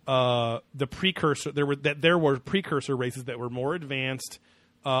the precursor there were precursor races that were more advanced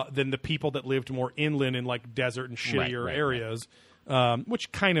than the people that lived more inland in like desert and shittier right, areas,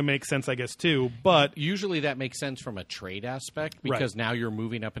 which kind of makes sense, I guess, too. But Usually that makes sense from a trade aspect because now you're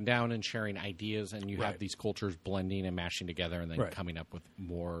moving up and down and sharing ideas, and you Right. have these cultures blending and mashing together and then Right. coming up with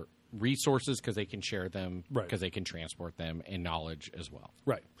more resources because they can share them, Right. because they can transport them, and knowledge as well.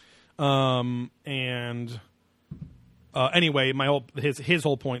 right, and anyway, his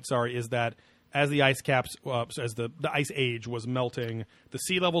whole point, is that as the ice caps, as the ice age was melting, the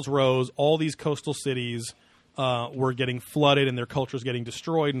sea levels rose. All these coastal cities were getting flooded and their culture's getting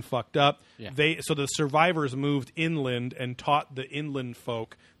destroyed and fucked up. Yeah. So the survivors moved inland and taught the inland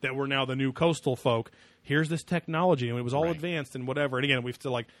folk that were now the new coastal folk, here's this technology, and it was all advanced and whatever. And again, we've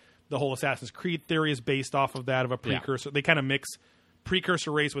still like the whole Assassin's Creed theory is based off of that, of a precursor. They kind of mix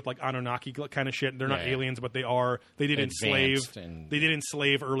precursor race with like Anunnaki kind of shit. They're not aliens, but they did enslave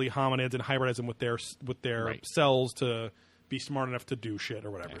early hominids and hybridize them with their cells to be smart enough to do shit or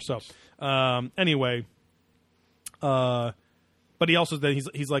whatever. So anyway, but he also then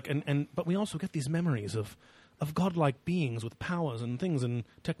he's like but we also get these memories of godlike beings with powers and things and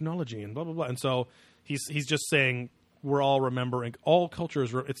technology and blah blah blah. And so he's just saying we're all remembering all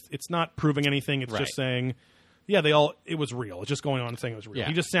cultures. It's not proving anything. It's just saying. Yeah, it was real. It's just going on and saying it was real. Yeah.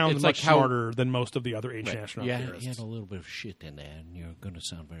 He just sounds much smarter than most of the other ancient astronaut theorists. You had a little bit of shit in there, and you're going to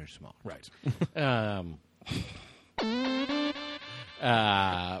sound very smart. Right.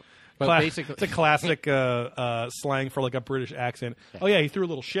 But basically, it's a classic slang for like a British accent. Yeah. Oh, yeah, he threw a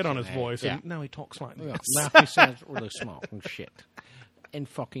little shit on his voice, and now he talks like this. Yeah. Now he sounds really smart and shit. And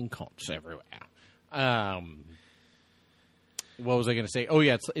fucking cunts everywhere. What was I going to say? Oh,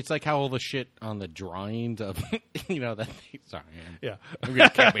 yeah, it's like how all the shit on the drawings of, sorry. I'm going to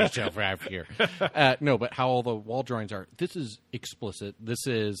cap myself right here. No, but how all the wall drawings are, this is explicit. This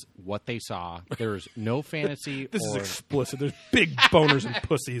is what they saw. There's no fantasy. This is explicit. There's big boners and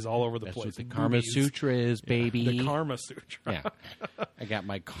pussies all over the place. That's what the Karma Sutra is, baby. The Karma Sutra. Yeah. I got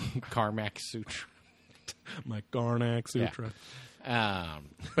my Karmak Sutra. My Garnak Sutra. Yeah.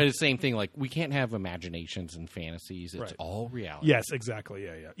 But it's the same thing. Like, we can't have imaginations and fantasies. It's all reality. Yes, exactly.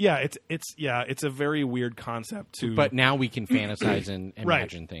 Yeah. It's a very weird concept too. But now we can fantasize and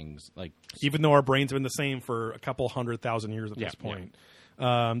imagine things. Like, even though our brains have been the same for a couple 100,000 years at this point.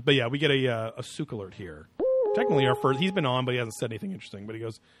 Yeah. But yeah, we get a Sook alert here. Technically, our first. He's been on, but he hasn't said anything interesting. But he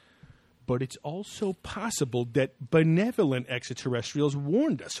goes. But it's also possible that benevolent extraterrestrials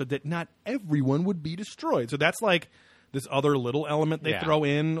warned us so that not everyone would be destroyed. So that's like. This other little element they throw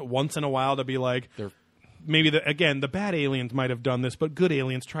in once in a while to be like, maybe the bad aliens might have done this, but good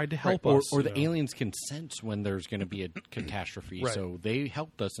aliens tried to help us. Or the aliens can sense when there's going to be a catastrophe, so they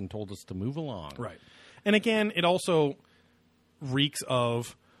helped us and told us to move along. Right. And again, it also reeks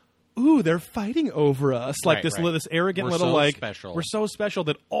of, ooh, they're fighting over us. Like this arrogant we're little so like, special. We're so special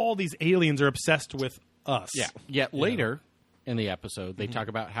that all these aliens are obsessed with us. Yeah. Yet later in the episode, they talk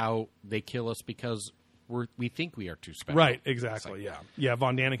about how they kill us because we think we are too special. Right, exactly, Yeah,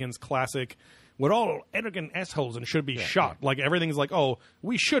 Von Daniken's classic, we're all arrogant assholes and should be shot. Yeah. Like, everything's like, oh,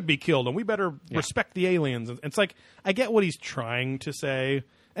 we should be killed and we better respect the aliens. And it's like, I get what he's trying to say.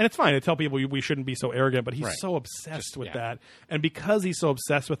 And it's fine to tell people we shouldn't be so arrogant, but he's so obsessed with that. And because he's so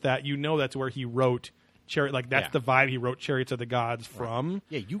obsessed with that, that's where he wrote Chariot. Like, that's the vibe he wrote Chariots of the Gods from.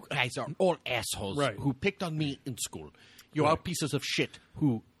 Yeah, you guys are all assholes who picked on me in school. You are pieces of shit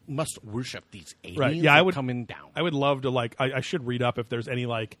who must worship these aliens coming down. I would love to, like, I should read up if there's any,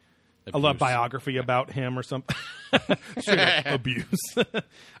 like, a biography about him or something. Abuse.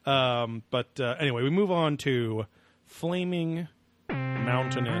 But anyway, we move on to flaming,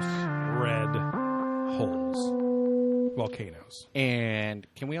 mountainous, red holes. Volcanoes. And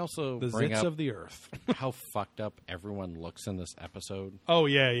can we also the bring zits up of the earth. how fucked up everyone looks in this episode? Oh,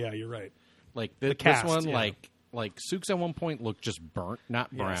 yeah, you're right. Like, this one, like Sooks at one point looked just burnt,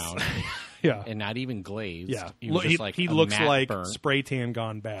 not brown. And not even glazed. Yeah. He was just like he looks like burnt. spray tan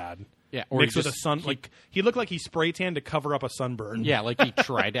gone bad. Yeah, or mixed with a sun. He looked like he spray tanned to cover up a sunburn. Yeah, like he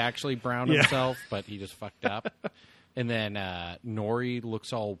tried to actually brown himself, but he just fucked up. And then Nori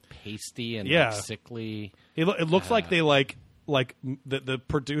looks all pasty and like, sickly. It looks like they the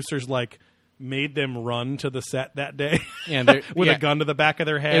producers made them run to the set that day with a gun to the back of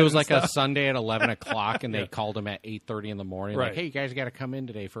their head. It was like a Sunday at 11 o'clock, and they called them at 8:30 in the morning. Like, hey, you guys got to come in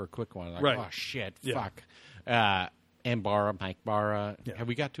today for a quick one. Like, oh, shit, fuck. And Mike Barra. Have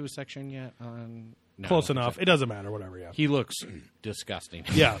we got to a section yet? No, close enough. It doesn't matter. Whatever. Yeah. He looks disgusting.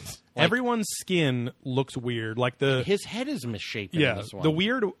 Yeah. Everyone's skin looks weird. Like his head is misshapen. Yeah. In this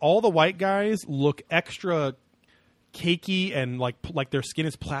one. All the white guys look extra cakey and like their skin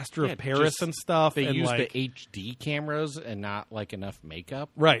is plaster of Paris and stuff. They and use the HD cameras and not like enough makeup.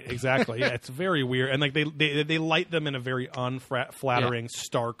 Right, exactly. Yeah, it's very weird. And like they light them in a very unflattering,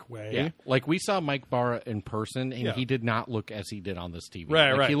 stark way. Yeah. Like we saw Mike Barra in person and he did not look as he did on this TV.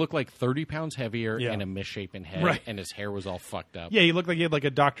 Right. He looked like 30 pounds heavier and a misshapen head and his hair was all fucked up. Yeah, he looked like he had like a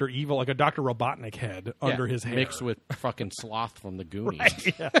Dr. Evil, like a Dr. Robotnik head under his hair. Mixed with fucking Sloth from the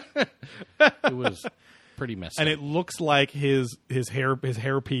Goonies. Right, It was pretty messed and up. It looks like his hair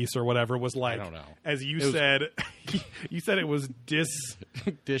piece or whatever was like, I don't know. As you said, you said it was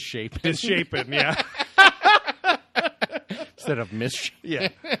disshapen. Disshapen, yeah. instead of mischief. Yeah,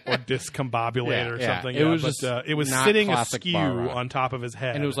 or discombobulated or Yeah, something. it was just it was not sitting classic askew bar rock. on top of his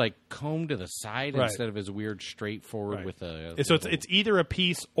head, And it was like combed to the side Right. instead of his weird straightforward Right. with a. So it's either a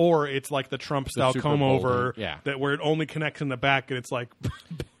piece or it's like the Trump style super comb over, golden, yeah. that where it only connects in the back and it's like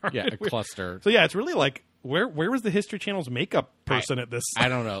yeah, a cluster. So yeah, it's really like where was the History Channel's makeup person at this? I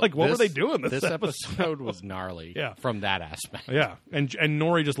don't know. Like what were This- they doing this episode was gnarly. Yeah. from that aspect. Yeah, and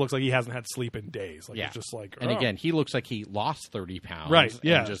Nori just looks like he hasn't had sleep in days. Like Yeah, it's just like and oh. again, he looks like he lost 30 pounds. right?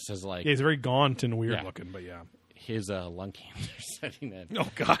 Yeah, and just as like yeah, he's very gaunt and weird Yeah. looking, but yeah. his lung cancer setting in. Oh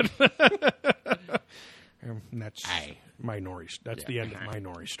God. And that's Aye. my Nori. That's Yeah. the end of my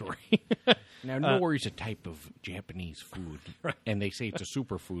Nori story. Now, nori's a type of Japanese food, and they say it's a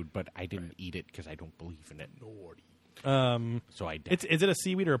superfood, but I didn't eat it because I don't believe in it. Nori. So I died. Is it a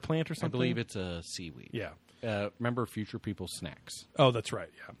seaweed or a plant or I something? believe it's a seaweed. Yeah. Remember Future People's Snacks? Oh, that's right.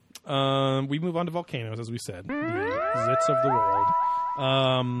 Yeah. We move on to volcanoes, as we said, the zits of the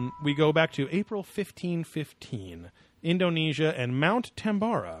world. We go back to April 1515. Indonesia and Mount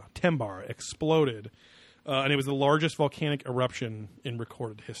Tambara exploded, and it was the largest volcanic eruption in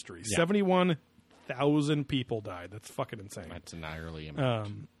recorded history. Yeah. 71,000 people died. That's fucking insane. That's an hourly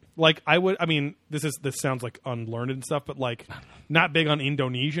amount. This sounds like unlearned and stuff, but like not big on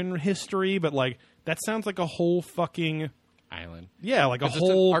Indonesian history, but like that sounds like a whole fucking Island. like a Is this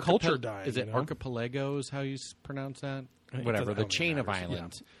whole an culture dying. Is it you know? archipelago is how you pronounce that? It Whatever, doesn't- I the don't chain think of it matters.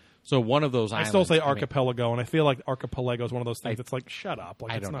 islands. So one of those I islands. still say mean, archipelago, and I feel like archipelago is one of those things that's like, shut up.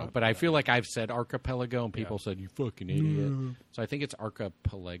 Like, I it's don't know, not. but I feel like I've said archipelago, and people said you fucking idiot. So I think it's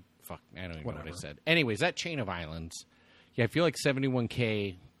archipelago. Fuck, I don't even know what I Whatever. said. Anyways, that chain of islands. Yeah, I feel like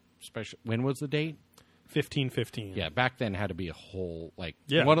 71K. Special. When was the date? 1515. Yeah, back then had to be a whole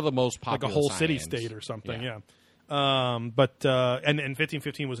Yeah. one of the most like popular a whole city islands. state or something. Yeah. Yeah. And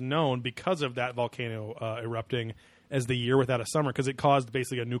 1515 was known because of that volcano erupting as the year without a summer, because it caused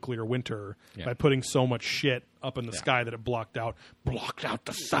basically a nuclear winter Yeah. by putting so much shit up in the Yeah. sky that it blocked out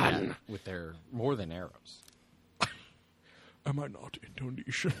the sun. with their more than arrows. Am I not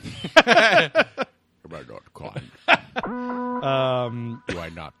Indonesian? Am I not kind? Do I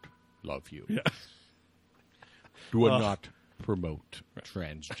not love you? Yeah. Do I not promote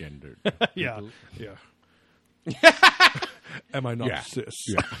transgender? Yeah. people? Yeah. Am I not Yeah. cis?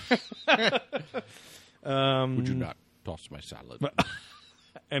 Would you not toss my salad?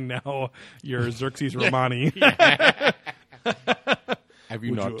 And now you're Xerxes Romani. Have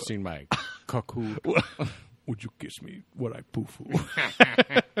you Would not you- seen my cuckoo? Would you kiss me when I poo-foo?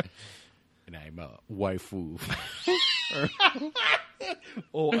 And I'm a waifu.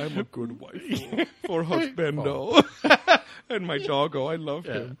 Oh, I'm a good wife for husbando. And my doggo, I love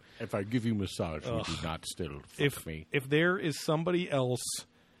him. If I give you massage, would you not still fuck me? If there is somebody else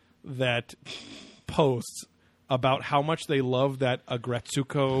that posts about how much they love that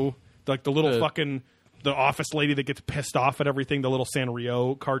Agretsuko, like the little fucking the office lady that gets pissed off at everything, the little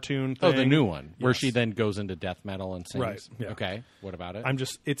Sanrio cartoon thing. Oh, the new one where Yes. she then goes into death metal and sings. Right, yeah. Okay. What about it? I'm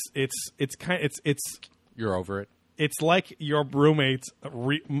just You're over it. it's like your roommate's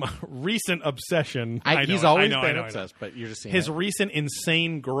recent obsession. I know He's it, always I know, been I know. obsessed, but you're just seeing His it. recent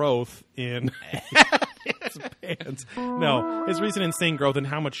insane growth in his pants. No, his recent insane growth in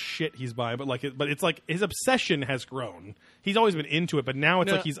how much shit he's buying. But it's like his obsession has grown. He's always been into it, but now it's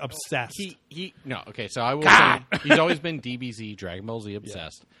No, like he's obsessed. Okay, so I will say he's always been DBZ, Dragon Ball Z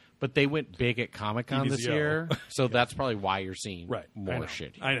obsessed. But they went big at Comic-Con this DBZO. year, so that's probably why you're seeing right, more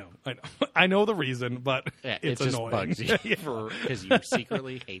shit. I know. I know the reason, but Yeah, it's it just annoying. bugs you Yeah. because you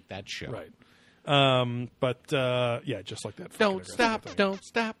secretly hate that show. Right. Yeah, just like that. fucking Don't aggressive stop, thing. don't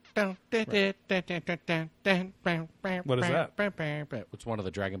stop, don't. What is that? It's one of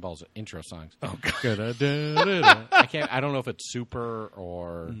the Dragon Ball's intro songs. Oh God. I don't know if it's Super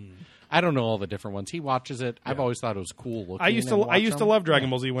or I don't know all the different ones. He watches it. I've always thought it was cool looking. I used to them. love Dragon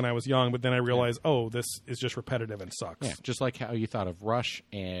Ball Z when I was young, but then I realized, oh, this is just repetitive and sucks. Yeah, just like how you thought of Rush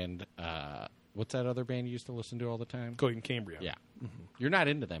and what's that other band you used to listen to all the time? Going in Cambria. Yeah, you're not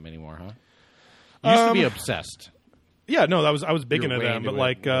into them anymore, huh? You used to be obsessed. Yeah, no, I was big You were into way them, but it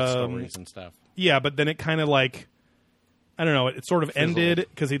like with stories and stuff. yeah, but then it kind of like I don't know, it sort of Fizzled. ended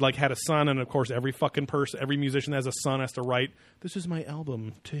because he like had a son, and of course every musician that has a son has to write, "This is my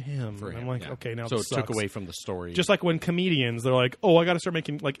album to him." For And him, I'm like, yeah. okay, now so this it took sucks. away from the story. Just like when comedians, they're like, "Oh, I got to start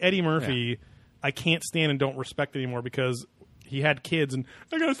making like Eddie Murphy." I can't stand and don't respect anymore because he had kids, and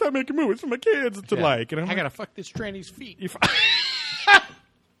I got to start making movies for my kids to Yeah. like. And I'm I like, gotta fuck this tranny's feet. if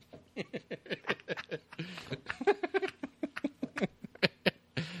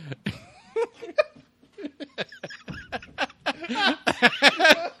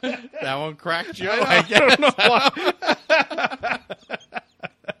That one cracked you. I don't know why.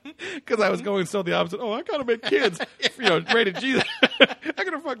 I was going so the opposite. Oh, I gotta make kids, rated G. I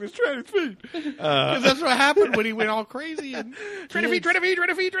gotta fuck this tranny's feet. Because that's what happened when he went all crazy. And Tranny feet.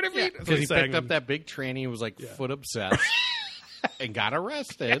 Because he picked up that big tranny and was like foot obsessed and got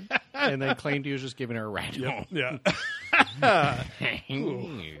arrested and then claimed he was just giving her a ride home. Yeah.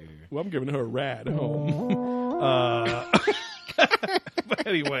 Well, I'm giving her a rad home. But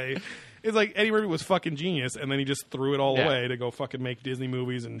anyway, it's like Eddie Murphy was fucking genius, and then he just threw it all away to go fucking make Disney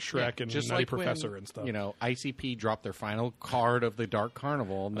movies and Shrek and just Nutty like Professor when, and stuff. ICP dropped their final card of the Dark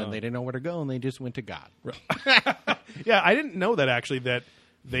Carnival, and then they didn't know where to go, and they just went to God. Yeah, I didn't know that actually, that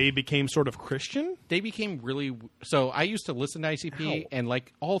they became sort of Christian. They became really... So I used to listen to ICP, and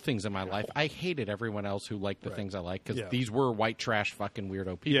like all things in my life, I hated everyone else who liked the things I liked, because these were white trash fucking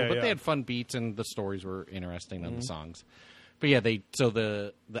weirdo people, but they had fun beats, and the stories were interesting on the songs. But yeah, the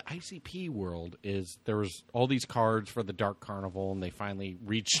ICP world is, there was all these cards for the Dark Carnival, and they finally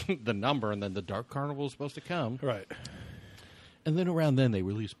reached the number, and then the Dark Carnival was supposed to come. Right. And then around then, they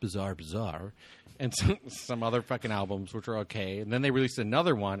released Bizarre, and some other fucking albums, which were okay. And then they released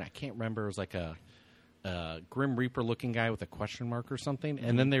another one. I can't remember. It was like a Grim Reaper-looking guy with a question mark or something.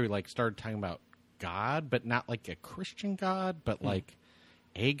 And then they started talking about God, but not like a Christian God, but like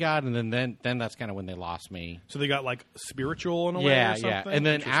a God. And then that's kind of when they lost me. So they got like spiritual in a way or something? Yeah. And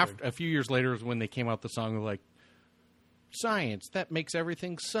then after a few years later is when they came out the song of like, science, that makes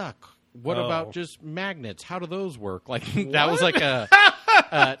everything suck. What about just magnets? How do those work? Like that was like a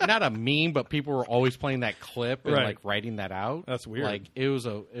not a meme, but people were always playing that clip and like writing that out. That's weird. Like it was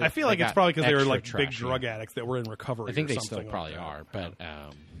I feel like it's probably because they were like trashy. big drug addicts that were in recovery. I think or they still something probably like are. But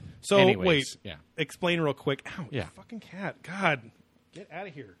so anyways, wait, explain real quick. Ow, Yeah. fucking cat. God, get out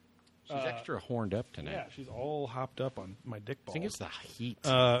of here. She's extra horned up tonight. Yeah, she's all hopped up on my dick balls. I think it's the heat.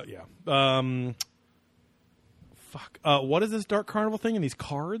 Yeah. Fuck. What is this Dark Carnival thing and these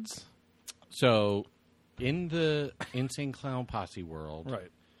cards? So, in the Insane Clown Posse world, Right.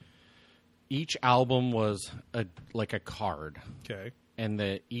 each album was like a card, Okay.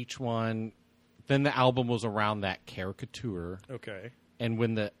 and each one, then the album was around that caricature. Okay. And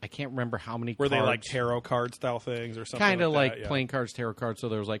when I can't remember how many Were cards, they like tarot card style things or something? kind of like that? Yeah. playing cards, tarot cards. So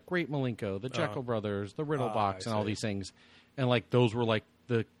there was like Great Malenko, the Jekyll Brothers, the Riddle Box, I and all see. these things. And like those were like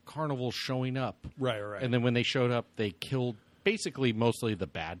the carnival showing up. Right. And then when they showed up, they killed basically mostly the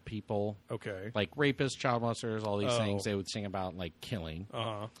bad people. Okay. Like rapists, child molesters, all these Oh. things they would sing about, like killing.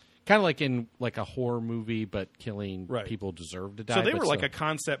 Uh-huh. Kind of like in like a horror movie, but killing Right. people deserve to die. So they but were like still- a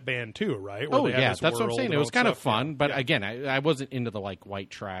concept band too, right? Where Oh they had yeah, this that's what I'm world saying. and It all was that kind of stuff. fun, but Yeah. again, I wasn't into the like white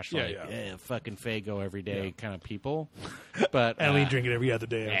trash, Yeah, like yeah. fucking Faygo every day kind of people. But I only drink it every other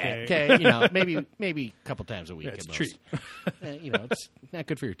day. Okay. okay, maybe a couple times a week. Yeah, it's at a most. treat. It's not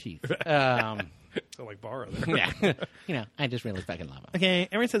good for your teeth. So like bar there. Yeah, I just really fucking love it. Okay.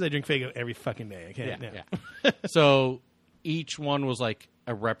 Everyone says I drink Faygo every fucking day. Okay. Yeah. So each one was like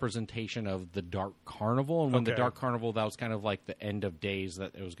a representation of the Dark Carnival, and when the Okay. Dark Carnival, that was kind of like the end of days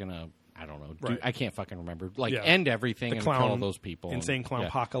that it was gonna. I don't know. Right. I can't fucking remember. Like Yeah. end everything The and clown, kill all those people. Insane clown Yeah.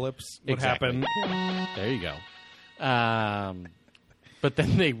 apocalypse would Exactly. happen. There you go. But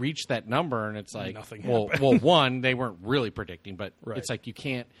then they reached that number, and it's like, Nothing well, one, they weren't really predicting, but Right. it's like you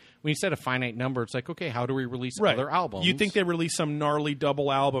can't. When you set a finite number, it's like, okay, how do we release Right. other albums? You'd think they released some gnarly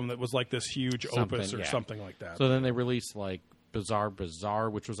double album that was like this huge Something, opus or yeah. something like that. So then they released like Bizarre,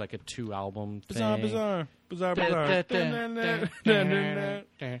 which was like a 2-album thing. Bizarre.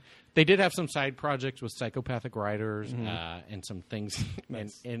 They did have some side projects with Psychopathic Writers and some things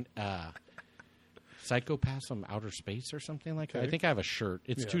and Psychopaths from Outer Space or something like that. I Okay. think I have a shirt.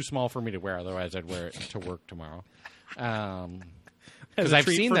 It's too small for me to wear, otherwise I'd wear it to work tomorrow. Because a I've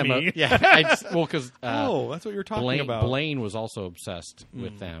treat seen for them. me. Because that's what you're talking about. Blaine was also obsessed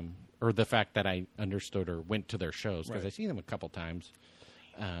with them, or the fact that I understood or went to their shows because Right. I've seen them a couple times.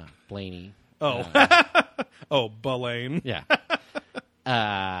 Blaney. Oh, Balaine. Yeah.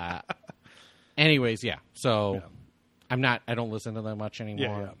 Anyways, yeah. So I don't listen to them much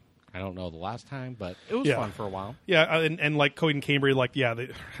anymore. Yeah. I don't know the last time, but it was Yeah. fun for a while. Yeah, and like Coheed and Cambria, like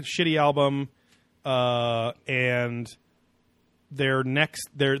the shitty album, and they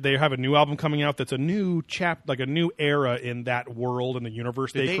have a new album coming out that's a new like a new era in that world and the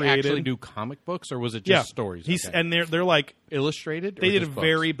universe Did they created. actually do comic books, or was it just stories? Okay. And they're like illustrated. they or did a just books?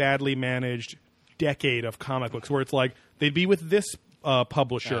 very badly managed decade of comic books where it's like they'd be with this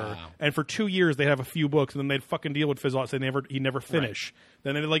publisher, and for 2 years they'd have a few books, and then they'd fucking deal with Fizzle out, say he'd never finish.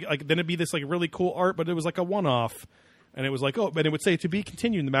 Then it then it'd be this like really cool art, but it was like a one off, and it was like but it would say to be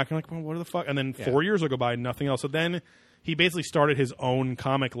continued in the back, and I'm like, well, what the fuck? And then 4 years would go by, nothing else. So then he basically started his own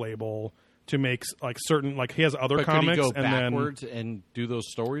comic label to make like certain like he has other But comics could he go and backwards and do those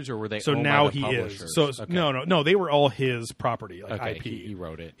stories, or were they? so owned now by the he publishers? is. So Okay. no, they were all his property, like Okay, IP. he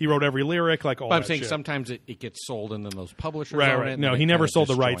wrote it. He wrote every lyric, like all But I'm that saying shit. sometimes it gets sold, and then those publishers Right, own right. it. and No, then he it never kinda sold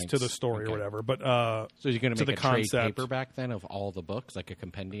the rights to disjoints. the story Okay. or whatever. But So you're going to to the make a trade concept. paperback then of all the books, like a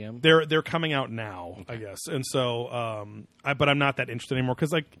compendium. they're coming out now, I guess. And so, but I'm not that interested anymore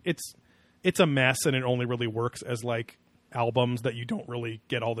because like it's a mess and it only really works as like albums that you don't really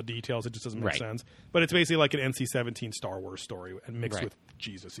get all the details. It just doesn't make Right. sense. But it's basically like an NC-17 Star Wars story and mixed Right. with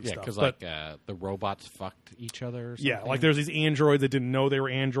Jesus-y Yeah, stuff. because But, the robots fucked each other. Or yeah, something. like there's these androids that didn't know they were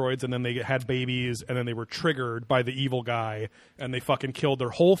androids, and then they had babies, and then they were triggered by the evil guy, and they fucking killed their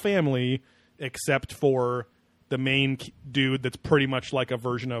whole family except for the main dude that's pretty much like a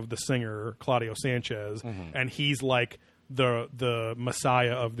version of the singer Claudio Sanchez, and he's like the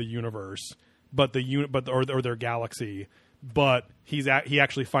messiah of the universe, but or their galaxy. But he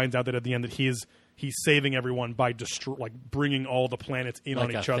actually finds out that at the end that he's saving everyone by bringing all the planets in Like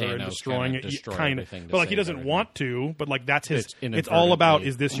on a each other and Thanos destroying kinda it. destroy Kind everything of, to but like he save doesn't everything. want to. But like that's his. It's It's all about inadvertently.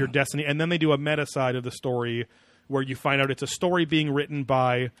 is this your destiny? And then they do a meta side of the story where you find out it's a story being written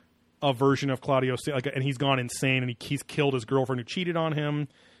by a version of Claudio, and he's gone insane and he's killed his girlfriend who cheated on him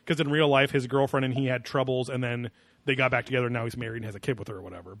because in real life his girlfriend and he had troubles and then they got back together and now he's married and has a kid with her or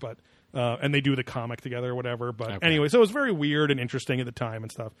whatever. But and they do the comic together or whatever. But Okay. anyway, so it was very weird and interesting at the time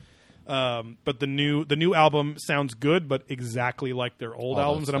and stuff. But the new album sounds good, but exactly like their old All those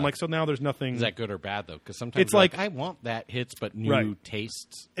albums. And I'm stuff. like, so now there's nothing. Is that good or bad though? Because sometimes It's you're like- I want that hits, but new Right.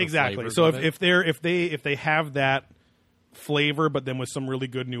 tastes. or Exactly. flavors So of it. if they have that flavor, but then with some really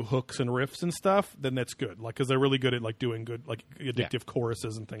good new hooks and riffs and stuff, then that's good. Like because they're really good at like doing good like addictive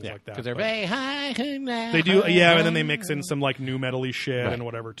choruses and things like that. because they're But very high. they do, yeah, and then they mix in some like new metal-y shit Right. and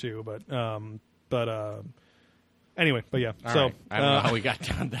whatever too. But anyway, but yeah. All so right. I don't know how we got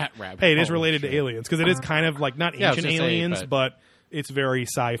down that rabbit. hey, it is hole. related to aliens because it is kind of like not Yeah, I was ancient gonna say, aliens, but it's very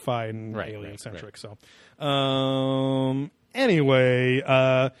sci-fi and Right, alien right, centric. So, anyway,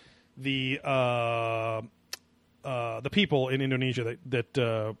 the people in Indonesia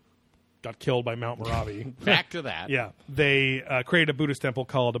that got killed by Mount Merapi. Back to that. Yeah, they created a Buddhist temple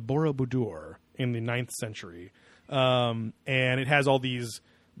called Borobudur in the 9th century, and it has all these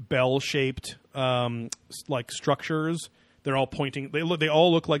bell-shaped like structures. They're all pointing. They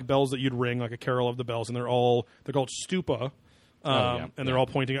all look like bells that you'd ring, like a carol of the bells, and they're called stupa, yeah, and they're all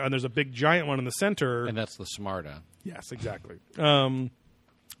pointing. And there's a big giant one in the center. And that's the Smarta. Yes, exactly. And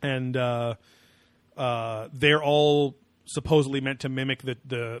they're all supposedly meant to mimic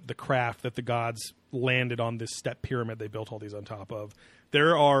the craft that the gods landed on this step pyramid they built all these on top of.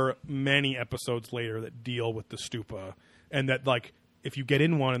 There are many episodes later that deal with the stupa, and that like if you get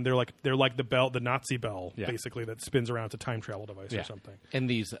in one, and they're like the bell, the Nazi bell, Yeah. basically that spins around. It's a time travel device or something. And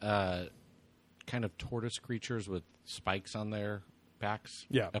these kind of tortoise creatures with spikes on their backs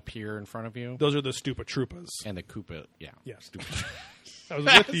Yeah. appear in front of you. Those are the stupa trupas. And the Koopa, yeah. Yeah, I was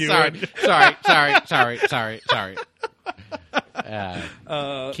with you. sorry.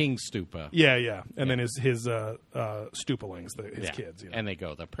 King Stupa. Yeah. And then his stupalings, his Yeah. kids. You know? And they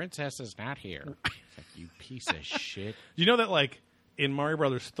go, the princess is not here. It's like, you piece of shit. You know that, like, in Mario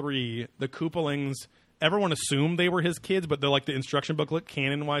Brothers 3, the Koopalings, everyone assumed they were his kids, but they're like the instruction booklet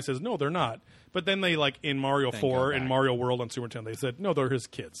canon-wise says, no, they're not. But then they, like, in Mario Then 4 go and back. Mario World on Super Nintendo, they said, no, they're his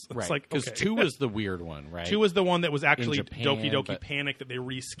kids. It's Right. like, Because okay. 2 was the weird one, right? 2 was the one that was actually Japan, Doki Doki but- Panic that they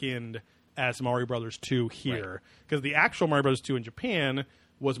reskinned as Mario Brothers 2 here. Because the actual Mario Brothers 2 in Japan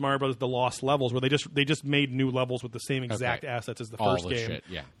was Mario Brothers The Lost Levels, where they just made new levels with the same exact Okay. assets as the All first the game. shit,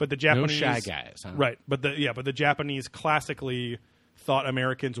 yeah. But the No Japanese Shy Guys, huh? right? But the Japanese classically thought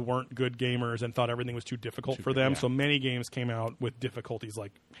Americans weren't good gamers and thought everything was too difficult for them. yeah. So many games came out with difficulties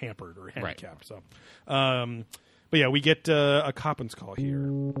like hampered or handicapped. So, but yeah, we get a Coppins call here,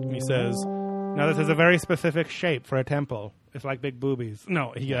 and he says, "Now this is a very specific shape for a temple. It's like big boobies."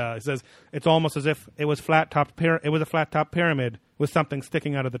 No, he says it's almost as if it was a flat top pyramid with something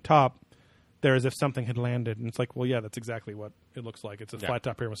sticking out of the top. There, as if something had landed, and it's like, well, yeah, that's exactly what it looks like. It's a flat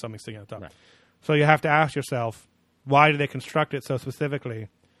top pyramid with something sticking out the top. Right. So you have to ask yourself, why did they construct it so specifically?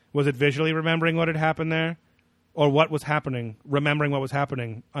 Was it visually remembering what had happened there? Or what was happening, remembering what was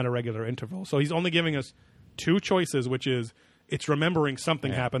happening on a regular interval? So he's only giving us two choices, which is it's remembering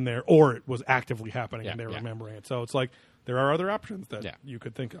something happened there, or it was actively happening and they're remembering it. So it's like there are other options that you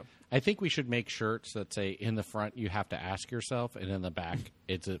could think of. I think we should make shirts that say in the front you have to ask yourself, and in the back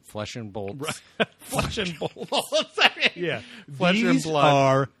it's a flesh and bolts. Flesh and bolts. Yeah. Flesh and These blood.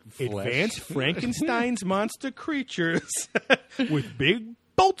 are Flesh. advanced Frankenstein's monster creatures with big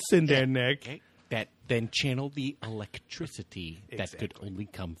bolts in their neck. that then channel the electricity that could Exactly. only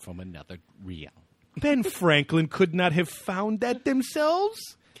come from another realm. Ben Franklin could not have found that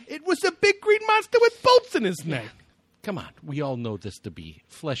themselves. It was a big green monster with bolts in his neck. Come on, we all know this to be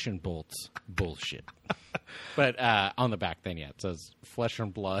flesh and bolts bullshit. But on the back, then, it says flesh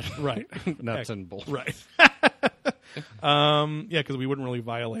and blood, Right. nuts and bolts. Right. Yeah, because we wouldn't really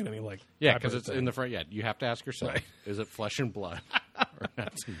violate any Yeah, type because of it's thing. in the front. Yeah, you have to ask yourself: Right. is it flesh and blood or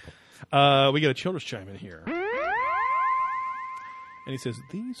nuts and bolts? We got a children's chime in here. And he says,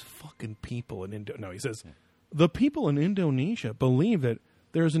 these fucking people in he says, the people in Indonesia believe that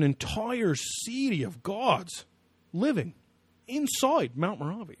there's an entire city of gods living inside Mount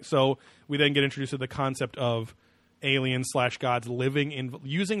Meravi. So we then get introduced to the concept of aliens/gods living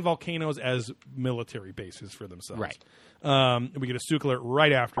using volcanoes as military bases for themselves. Right. We get a Suk alert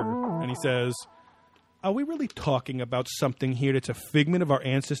right after, and he says, are we really talking about something here that's a figment of our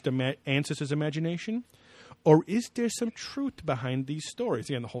ancestors' imagination? Or is there some truth behind these stories?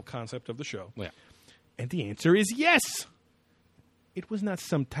 Again, the whole concept of the show. Yeah. And the answer is yes. It was not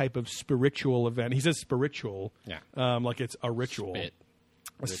some type of spiritual event. He says spiritual, Yeah. like it's a ritual. Spit.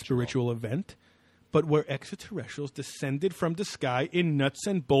 A spiritual event, but where extraterrestrials descended from the sky in nuts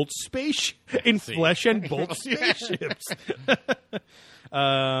and bolts flesh and bolt spaceships.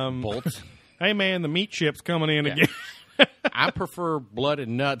 Bolts. Hey, man, the meat ship's coming in Yeah. again. I prefer blood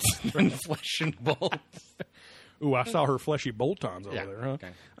and nuts than flesh and bolts. Ooh, I saw her fleshy bolt-ons over Yeah. there, huh? Okay.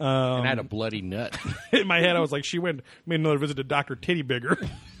 And I had a bloody nut. In my head, I was like, she made another visit to Dr. Titty Bigger.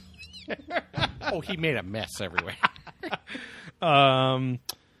 Oh, he made a mess everywhere. So,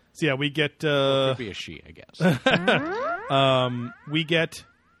 yeah, we get... Could be a she, I guess. we get...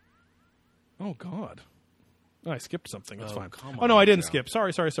 Oh, God. Oh, I skipped something. That's Oh, fine. come Oh, no, I on, didn't Joe. skip.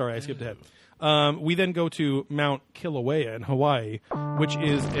 Sorry. I skipped ahead. We then go to Mount Kilauea in Hawaii, which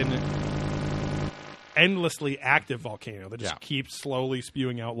is an endlessly active volcano that just Yeah. keeps slowly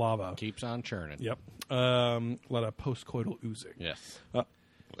spewing out lava. Keeps on churning. Yep. A lot of postcoital oozing. Yes. And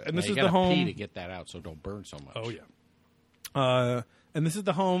this Now, is you the gotta home... pee to get that out, so don't burn so much. Oh, yeah. And this is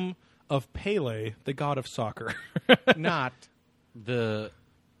the home of Pele, the god of soccer. Not the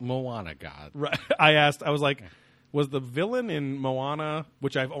Moana god. Right. I was like, was the villain in Moana,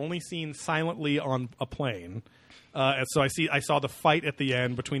 which I've only seen silently on a plane, and so I saw the fight at the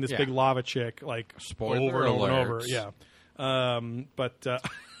end between this Yeah. big lava chick, like Spoiler over and over and over. alert. Yeah. But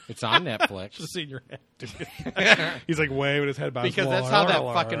It's on Netflix. just seeing your head, dude. He's like waving his head back Because that's how that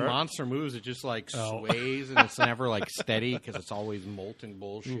fucking monster moves. It just like sways and it's never like steady because it's always molten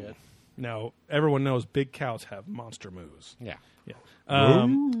bullshit. Now everyone knows big cows have monster moves. Yeah. Yeah.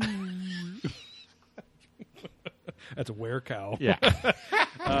 That's a were cow. Yeah.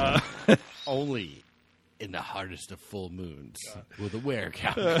 Only in the hardest of full moons will the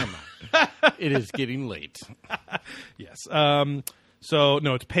werecow come out. It is getting late. Yes. So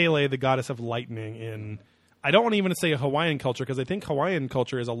no, it's Pele, the goddess of lightning. In I don't want to even say a Hawaiian culture because I think Hawaiian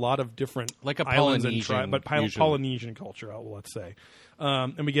culture is a lot of different Like a islands Polynesian, and but usually. Polynesian culture, let's say.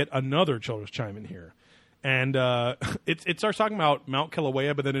 And we get another children's chime in here, and it starts talking about Mount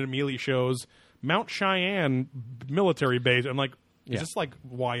Kilauea, but then it immediately shows Mount Cheyenne military base. I'm like, is Yeah. this like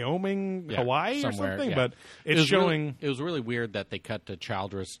Wyoming, Yeah, Hawaii, or somewhere, something? yeah. But It it's was showing. Really, it was really weird that they cut to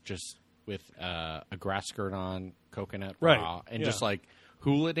Childress just with a grass skirt on, coconut Right, raw, and yeah. just like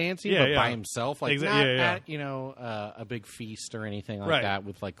hula dancing, Yeah, but yeah. by himself, like Exactly, not yeah, yeah. at a big feast or anything like Right. that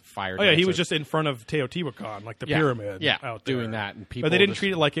with like fire. Oh yeah, he was dancers. just in front of Teotihuacan, like the Yeah, pyramid, yeah, out there. doing that, and people but they didn't just-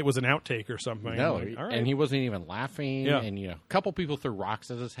 treat it like it was an outtake or something. No, Like, all right. and he wasn't even laughing. Yeah. And a couple people threw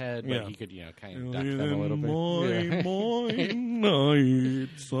rocks at his head, but Yeah. he could kind of duck them a little bit. My night,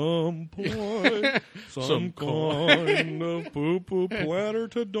 some point, some kind of poo-poo platter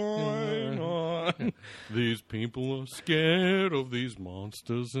to dine on. These people are scared of these monsters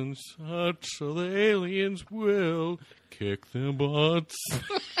and such, so the aliens will kick their butts.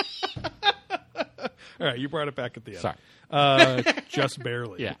 All right, you brought it back at the end. Sorry. Just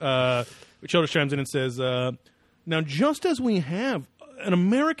barely. Yeah. Childress chimes in and says, now, just as we have an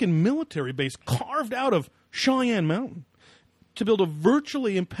American military base carved out of Cheyenne Mountain to build a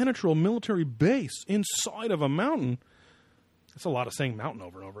virtually impenetrable military base inside of a mountain, that's a lot of saying mountain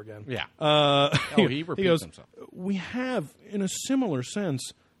over and over again. Yeah. He repeats goes, himself. we have, in a similar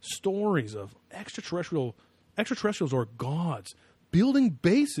sense, stories of extraterrestrials or gods building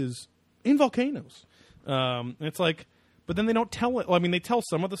bases in volcanoes. And it's like, but then they don't tell it. Well, I mean, they tell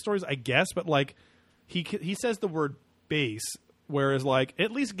some of the stories, I guess, but like he says the word base, whereas like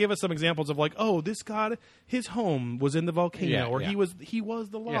at least give us some examples of like, oh, this god, his home was in the volcano, Yeah, or yeah. he was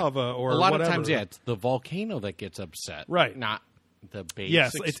the lava, or a lot whatever. of times, yeah, it's the volcano that gets upset, Right. Not the base.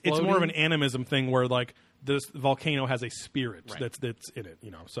 Yes, it's more of exploding. an animism thing where like this volcano has a spirit Right. that's in it,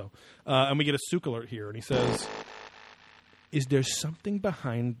 you know. So, and we get a Sook alert here, and he says, "Is there something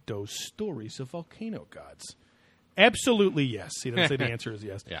behind those stories of volcano gods?" Absolutely yes. He doesn't say the answer is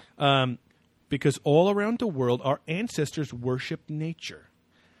yes. Yeah. Because all around the world, our ancestors worshiped nature.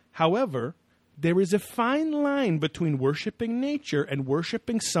 However, there is a fine line between worshiping nature and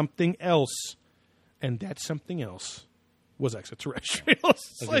worshiping something else, and that something else was extraterrestrials. I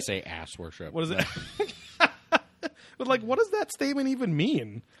was going to say ass worship. What is it? But like, what does that statement even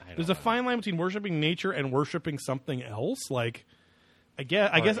mean? There's a fine line between worshiping nature and worshiping something else. Like, I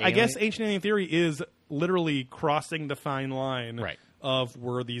guess ancient alien theory is literally crossing the fine line Right. of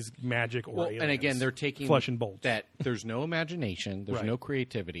were these magic or aliens. And again, they're taking flesh and bolts. that there's no imagination, there's Right. no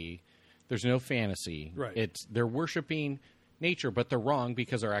creativity, there's no fantasy. Right. They're worshiping nature, but they're wrong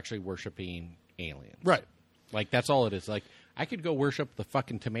because they're actually worshiping aliens. Right. Like that's all it is. Like I could go worship the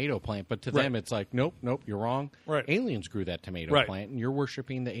fucking tomato plant, but to Right. them it's like, nope, you're wrong. Right. Aliens grew that tomato Right. plant, and you're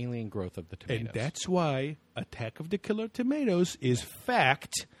worshiping the alien growth of the tomatoes. And that's why Attack of the Killer Tomatoes is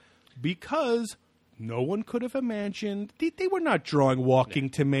fact, because no one could have imagined. They were not drawing walking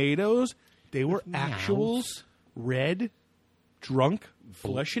tomatoes. They were actual red, drunk,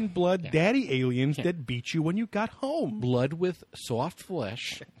 flesh and blood daddy aliens that beat you when you got home. blood with soft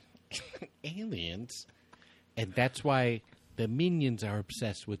flesh, aliens, and that's why the minions are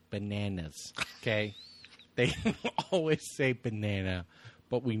obsessed with bananas. Okay, they always say banana,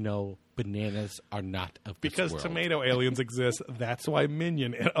 but we know bananas are not of this Because world. tomato aliens exist, that's why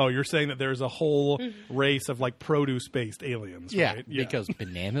Minion. Oh, you're saying that there's a whole race of like produce-based aliens, Yeah, right? because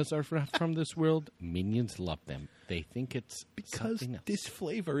bananas are not from this world. Minions love them. They think it's because something else. this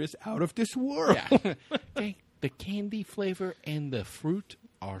flavor is out of this world. Yeah. Okay, the candy flavor and the fruit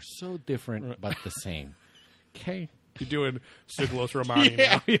are so different, but the same. Okay. You're doing Sucralose Romani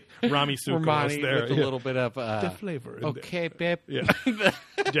now. Rami Sucralose Romani there. with a little bit of the flavor. and okay, babe. Yeah.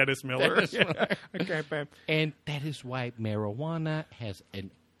 Dennis Miller. Dennis Yeah. Okay, babe. And that is why marijuana has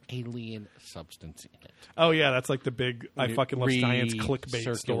an alien substance in it. Oh yeah, that's like the big I fucking love science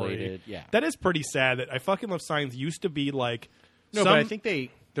clickbait story. Recirculated, yeah. That is pretty sad that I fucking love science used to be like No, but I think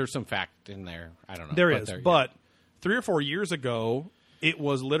there's some fact in there. I don't know. there is, but 3 or 4 years ago it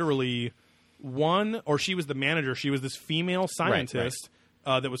was literally she was the manager. She was this female scientist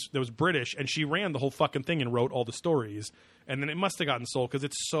that was British, and she ran the whole fucking thing and wrote all the stories. And then it must have gotten sold because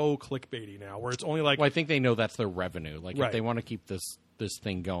it's so clickbaity now, where it's only like Well, I think they know that's their revenue. Like Right. if they want to keep this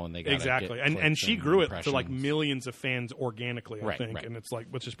thing going, they got exactly. Get And clicks she grew it to like impressions. millions of fans organically, I Right, think, right. and it's like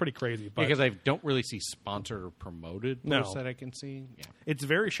which is pretty crazy. But Because I don't really see sponsored or promoted No. posts that I can see. Yeah. it's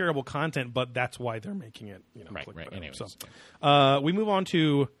very shareable content, but that's why they're making it. Right, click right. whatever. Anyways, So, we move on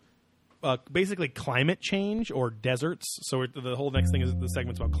to basically climate change or deserts. So the whole next thing is the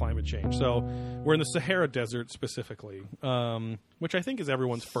segment's about climate change. So we're in the Sahara Desert specifically, which I think is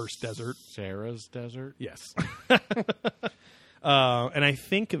everyone's first desert. Sarah's Desert. Yes. And I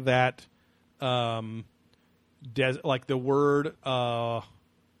think that like the word What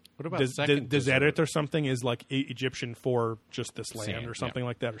about second desert or something is like Egyptian for just this land Sand, or something yeah.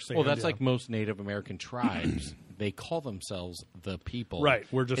 like that, or sand. Well, that's yeah. like most Native American tribes. They call themselves the people. Right,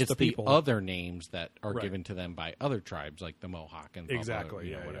 we're just it's the people. other names that are Right. given to them by other tribes, like the Mohawk and Exactly,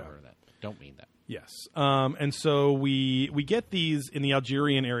 you know, yeah, whatever yeah. that don't mean that. Yes, and so we get these in the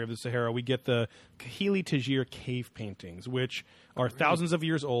Algerian area of the Sahara. We get the Kahili Tajir cave paintings, which are thousands of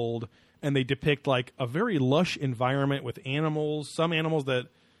years old, and they depict like a very lush environment with animals. Some animals that,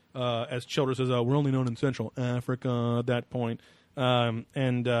 as Childress says, were only known in Central Africa at that point, and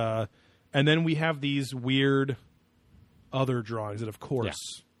then we have these weird other drawings that, of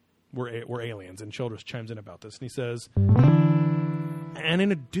course, were aliens. And Childress chimes in about this, and he says. And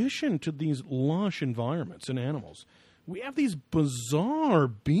in addition to these lush environments and animals, we have these bizarre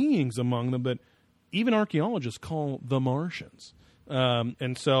beings among them that even archaeologists call the Martians. And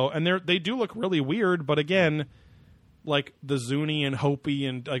they do look really weird, but again, like the Zuni and Hopi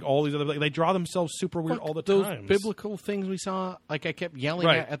and like all these other, like, they draw themselves super weird all the Those time. biblical things we saw, like I kept yelling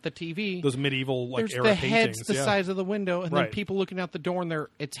Right. at the TV. Those medieval like There's era the paintings, heads the yeah. size of the window, and then Right. people looking out the door, and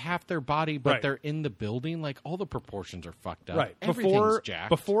it's half their body, but Right. they're in the building. Like all the proportions are fucked up. Right Everything's jacked.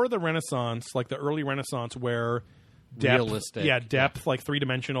 before the Renaissance, like the early Renaissance, where depth, Realistic, depth, like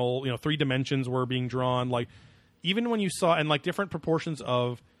 3-dimensional, 3 dimensions were being drawn. Like even when you saw and like different proportions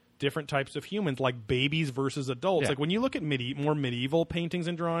of different types of humans, like babies versus adults. Yeah. Like when you look at more medieval paintings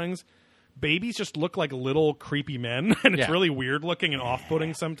and drawings, babies just look like little creepy men, and it's Yeah. really weird looking and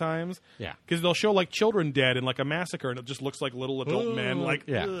off-putting sometimes. Yeah. because they'll show like children dead in like a massacre, and it just looks like little adult men, like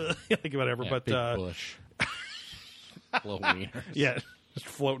Yeah. ugh, like whatever. Yeah, but big bush. Little wieners. Yeah, just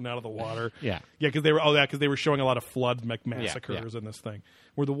floating out of the water. Yeah. Yeah, because they were showing a lot of flood massacres in this thing,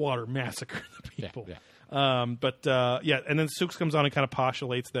 where the water massacred the people. Yeah. And then Sooks comes on and kind of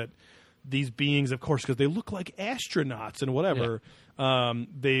postulates that these beings, of course, because they look like astronauts and whatever,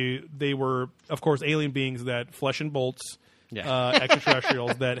 they were, of course, alien beings that flesh and bolts,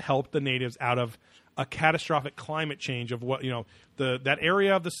 extraterrestrials that helped the natives out of a catastrophic climate change of what, that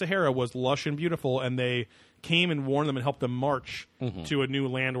area of the Sahara was lush and beautiful, and they came and warned them and helped them march to a new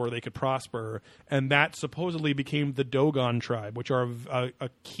land where they could prosper. And that supposedly became the Dogon tribe, which are a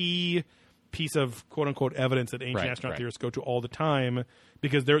key piece of quote-unquote evidence that ancient astronaut theorists go to all the time,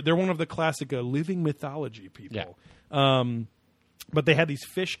 because they're one of the classic living mythology people. But they had these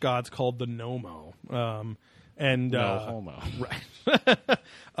fish gods called the Nomo. And No homo. Right.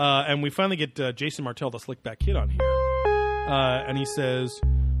 And we finally get Jason Martell, the Slickback Kid, on here. And he says,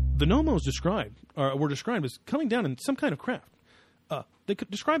 the Nomos were described as coming down in some kind of craft. They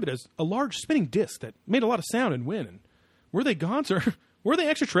could describe it as a large spinning disc that made a lot of sound and wind. And were they gods or were they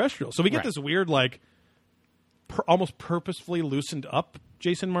extraterrestrials? So we get this weird, almost purposefully loosened up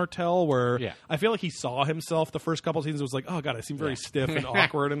Jason Martell, where I feel like he saw himself the first couple of seasons. Was like, oh god, I seem very stiff and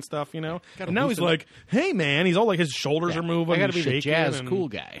awkward and stuff, And now he's like, hey man, he's all like his shoulders are moving. I gotta be the jazz and, cool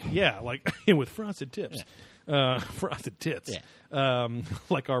guy. Yeah, like with frosted tips, frosted tits,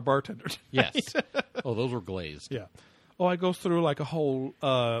 like our bartender. Yes. Oh, those were glazed. Yeah. Oh, I go through like a whole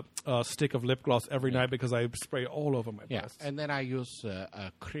stick of lip gloss every night because I spray all over my breasts. And then I use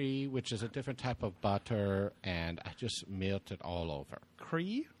a Cree, which is a different type of butter, and I just melt it all over.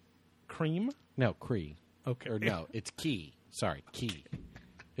 Cream? No, Cree. Okay. Or no, it's Key. Sorry, Key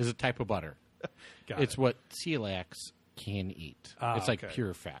is a type of butter. It's what celiacs can eat. It's like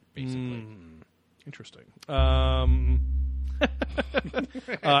pure fat, basically. Interesting. And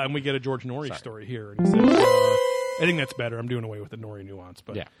we get a George Norrie story here. And he says, I think that's better. I'm doing away with the Norrie nuance,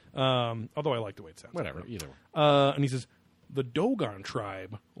 but although I like the way it sounds. Whatever, either way. And he says, the Dogon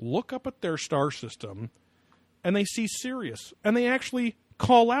tribe look up at their star system, and they see Sirius, and they actually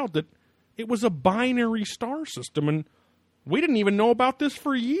call out that it was a binary star system, and we didn't even know about this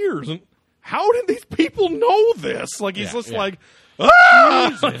for years. And how did these people know this? Like, he's like,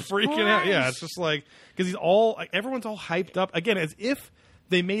 freaking out. Yeah, it's just like, because everyone's all hyped up. Again, as if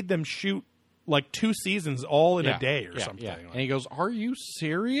they made them shoot like 2 seasons all in a day or something. Yeah. And he goes, are you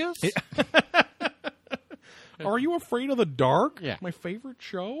serious? Are you afraid of the dark? Yeah. My favorite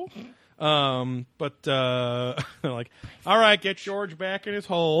show. But like, all right, get George back in his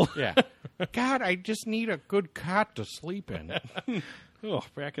hole. Yeah. God, I just need a good cot to sleep in. It's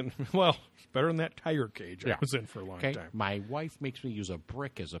better than that tiger cage I was in for a long time. My wife makes me use a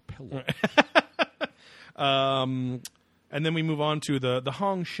brick as a pillow. And then we move on to the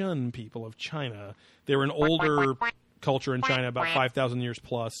Hongshan people of China. They were an older culture in China, about 5,000 years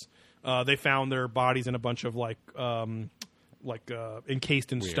plus. They found their bodies in a bunch of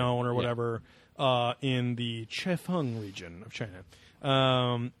encased in stone or whatever in the Chefeng region of China.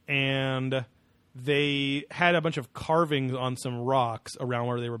 And they had a bunch of carvings on some rocks around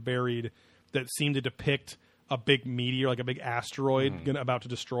where they were buried that seemed to depict a big meteor, like a big asteroid about to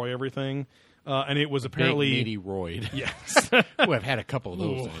destroy everything. And it was apparently... Big meaty-roid. Yes. I've had a couple of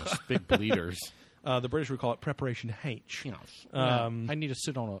those. Big bleeders. The British would call it Preparation H. Yes. I need to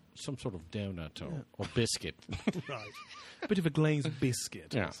sit on some sort of donut or biscuit. Right. A bit of a glazed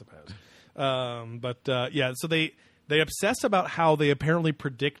biscuit, I suppose. So they obsess about how they apparently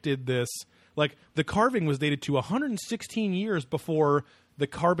predicted this. Like, the carving was dated to 116 years before the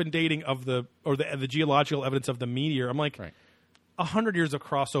carbon dating of the geological evidence of the meteor. I'm like... Right. 100 years of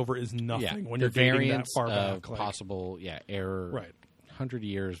crossover is nothing when you're dating that far back. Possible, error. Right. 100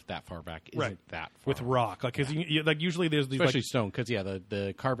 years that far back isn't that far. With rock. Like, cause usually there's these... Especially stone, because,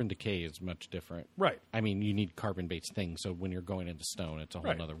 the carbon decay is much different. Right. I mean, you need carbon-based things, so when you're going into stone, it's a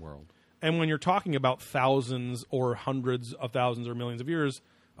whole other world. And when you're talking about thousands or hundreds of thousands or millions of years,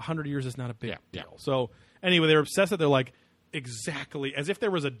 100 years is not a big deal. So, anyway, they're obsessed that they're like, exactly, as if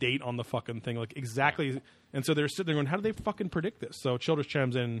there was a date on the fucking thing, like exactly, and so they're sitting there going, how do they fucking predict this? So Childress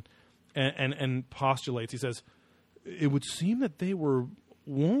chimes in and postulates. He says, it would seem that they were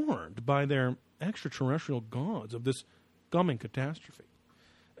warned by their extraterrestrial gods of this coming catastrophe,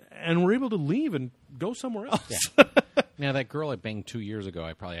 and were able to leave and go somewhere else. Yeah. Now, that girl I banged 2 years ago,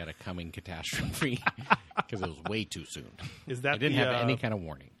 I probably had a coming catastrophe because it was way too soon. Is that I didn't have any kind of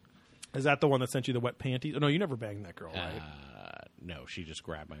warning. Is that the one that sent you the wet panties? Oh, no, you never banged that girl, right? No, she just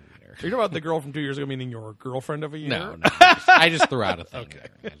grabbed my wiener. Are you talking about the girl from 2 years ago, meaning your girlfriend of a year? No. I just threw out a thing. Okay.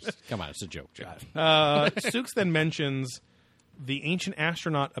 Come on, it's a joke, John. Sooks then mentions the ancient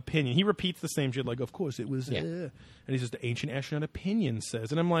astronaut opinion. He repeats the same shit, like, of course it was, Yeah. and he says the ancient astronaut opinion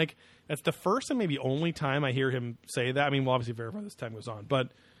says, and I'm like, that's the first and maybe only time I hear him say that. I mean, we'll obviously verify this time goes on, but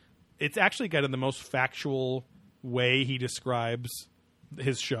it's actually kind of the most factual way he describes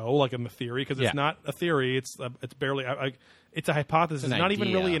his show, like in the theory, because it's not a theory. It's barely it's a hypothesis. It's not even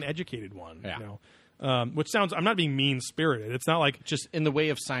idea. really an educated one. Yeah. You know? Which sounds, I'm not being mean spirited. It's not like Just in the way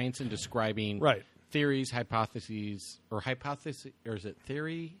of science and describing Right. theories, hypotheses, or is it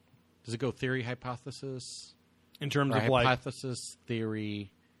theory? Does it go theory, hypothesis? in terms Or of like hypothesis, theory,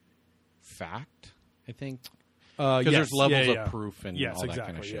 fact, I think. because there's levels of proof and yes, all that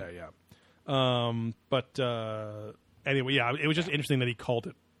exactly. kind of shit. But anyway, yeah, it was just interesting that he called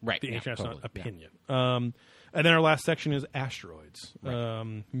it Right, the yeah, ancient astronaut totally, opinion. And then our last section is asteroids,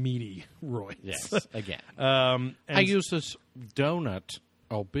 meaty roids. Yes, again. And I use this donut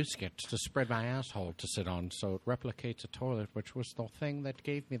or biscuit to spread my asshole to sit on so it replicates a toilet, which was the thing that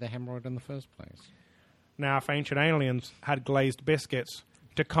gave me the hemorrhoid in the first place. Now, if ancient aliens had glazed biscuits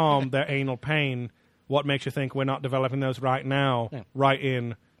to calm their anal pain, what makes you think we're not developing those right now, right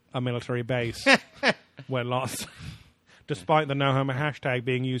in a military base? We're lost. Despite the no homo hashtag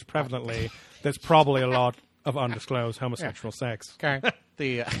being used prevalently, there's probably a lot of undisclosed homosexual sex. Okay.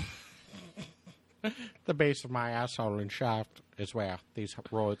 The base of my asshole and shaft is where these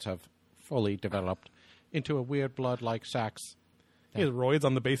roids have fully developed into a weird blood-like sacs. He has roids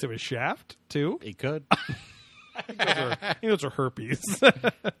on the base of his shaft, too? He could, I think those are herpes.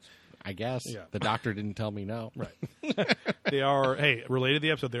 I guess. Yeah. The doctor didn't tell me no. Right. They are, hey, related to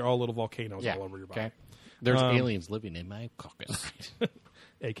the episode, they're all little volcanoes Yeah. all over your body. Okay. There's aliens living in my caucus.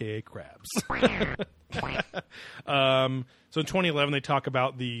 A.K.A. crabs. So in 2011, they talk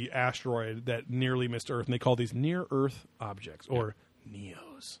about the asteroid that nearly missed Earth, and they call these near-Earth objects, or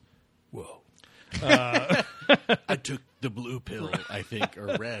NEOs. Whoa. I took the blue pill, I think,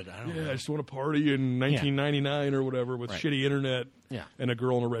 or red. I don't Yeah, I just want to party in 1999 or whatever with Right. shitty internet Yeah. and a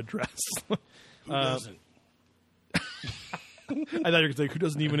girl in a red dress. Who doesn't? I thought you were going to say, who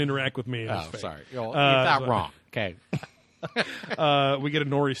doesn't even interact with me? Oh, sorry. You got so- wrong. Okay. We get a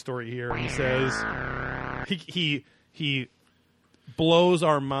Nori story here. He says he blows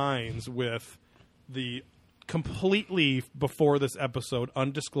our minds with the completely before this episode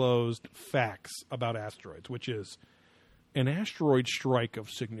undisclosed facts about asteroids, which is an asteroid strike of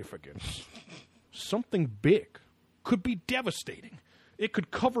significance. Something big could be devastating. It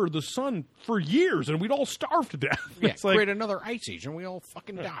could cover the sun for years, and we'd all starve to death. Yeah, It's like, create another ice age, and we all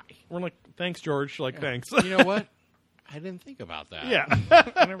fucking die. we're like, thanks, George. Like, thanks. You know what? I didn't think about that. Yeah.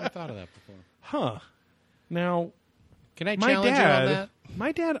 I never thought of that before. Huh. Now, Can I my challenge you on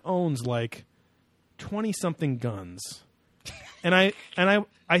that? dad owns like 20-something guns. and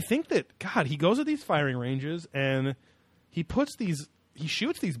I think that, God, he goes to these firing ranges and he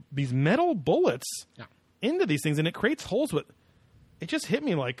shoots these metal bullets Yeah. into these things, and it creates holes. But it just hit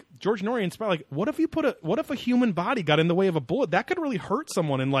me like George Nori inspired. Like, what if a human body got in the way of a bullet? That could really hurt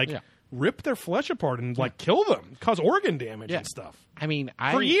someone and Yeah. rip their flesh apart and like kill them, cause organ damage Yeah. and stuff I mean,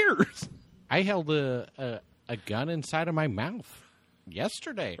 for years. I held a gun inside of my mouth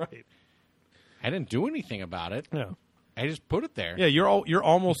yesterday. Right. I didn't do anything about it. Yeah. I just put it there. Yeah. You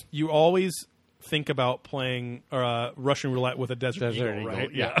always think about playing Russian roulette with a desert eagle,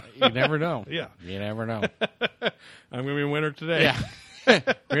 right? Yeah. You never know. Yeah. You never know. I'm gonna be a winner today.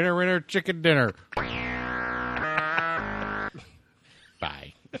 Yeah. Winner, chicken dinner.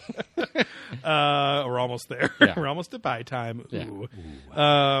 Bye. We're almost there. Yeah. We're almost at buy time. Yeah. Ooh.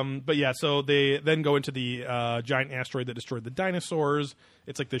 But yeah, so they then go into the giant asteroid that destroyed the dinosaurs.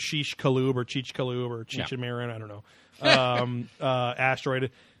 It's like the Sheesh Kalub or Cheech Kalub or Cheech and Marin, I don't know.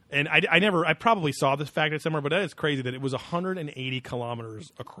 Asteroid. And I probably saw this fact somewhere, but that is crazy that it was 180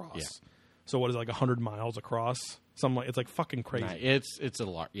 kilometers across. Yeah. So what is it, like 100 miles across? It's like fucking crazy. Nah, it's a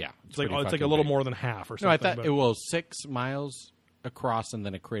lot. Yeah. It's like pretty a fucking little big. more than half or something. No, I thought but- it was 6 miles across, and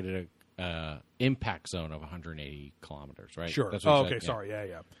then it created a impact zone of 180 kilometers. Right? Sure. That's what you Oh, said? okay. Yeah. Sorry.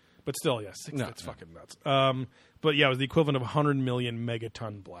 Yeah. But still, yeah. That's No. fucking nuts. But yeah, it was the equivalent of 100 million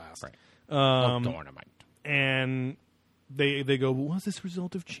megaton blast. Right. Of dynamite. And they go, well, was this a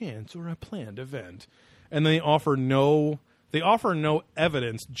result of chance or a planned event? And they offer no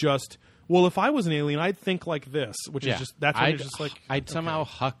evidence. Just, well, if I was an alien, I'd think like this, which is just that's when I'd, it's just like I'd somehow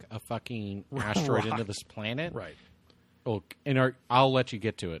huck a fucking asteroid into this planet. right. Oh, and I'll let you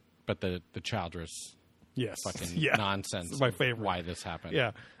get to it, but the childress Yes. fucking Yeah. nonsense. It's my of favorite. Why this happened?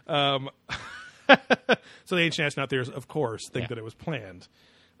 Yeah. So the ancient astronaut theorists, of course, think Yeah. that it was planned.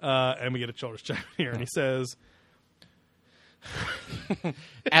 And we get a children's chime here, and he says,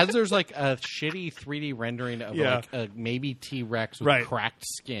 As there's like a shitty 3D rendering of Yeah. like a maybe T-Rex with Right. cracked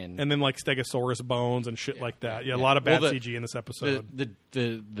skin. And then like Stegosaurus bones and shit like that. Yeah, a lot of bad Well, CG in this episode.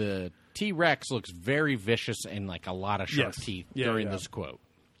 the T-Rex looks very vicious and like a lot of sharp Yes. teeth Yeah, during yeah. this quote.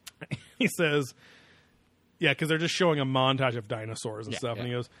 He says, yeah, because they're just showing a montage of dinosaurs and Yeah, stuff. yeah. And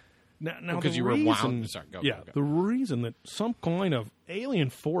he goes, now Because the you reason, rewound. Sorry, go. the reason that some kind of alien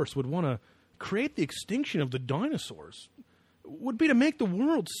force would want to create the extinction of the dinosaurs would be to make the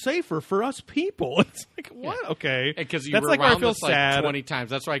world safer for us people. It's like, what? Okay. Because you That's like where I rewound feel this like sad. 20 times.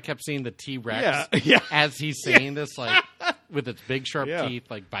 That's why I kept seeing the T-Rex Yeah. as he's saying this, like with its big sharp Yeah. teeth,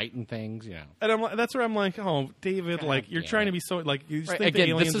 like biting things. You know, And I'm like, that's where I'm like, oh, David, God like you're damn trying it. to be so like you just Right, think again,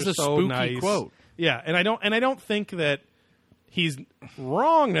 the aliens this is are a so spooky nice. quote. Yeah, and I don't think that he's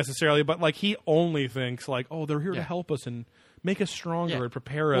wrong necessarily, but like he only thinks like, oh, they're here to Yeah. help us and make us stronger Yeah. and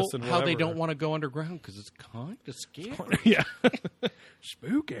prepare us Well, and how they whatever. don't want to go underground because it's kind of scary. yeah,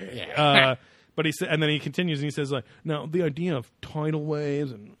 spooky. Yeah. But he said, and then he continues and he says like, now the idea of tidal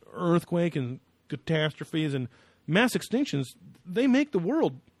waves and earthquake and catastrophes and mass extinctions, they make the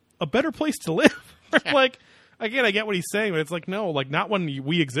world a better place to live. Like, again, I get what he's saying, but it's like, no, like not when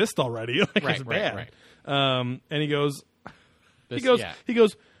we exist already. Like Right, it's right, bad. right. And he goes, This- he yeah.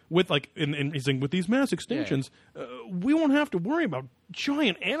 goes with like, and he's saying with these mass extinctions, we won't have to worry about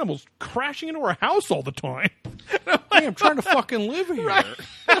giant animals crashing into our house all the time. Hey, I'm trying to fucking live here.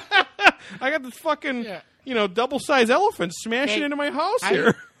 I got this fucking, Yeah. double-sized elephant smashing Hey, into my house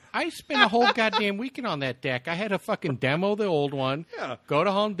here. I spent a whole goddamn weekend on that deck. I had to fucking demo the old one. Yeah. Go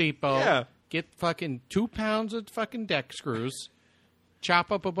to Home Depot. Yeah. Get fucking 2 pounds of fucking deck screws.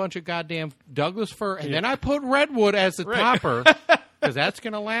 Chop up a bunch of goddamn Douglas fir, and then I put redwood as the topper because that's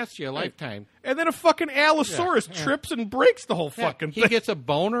going to last you a lifetime. And then a fucking Allosaurus trips and breaks the whole fucking He thing. gets a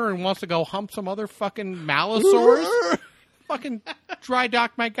boner and wants to go hump some other fucking Malosaurus. Fucking dry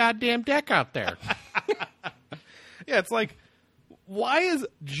dock my goddamn deck out there. Yeah, it's like, why is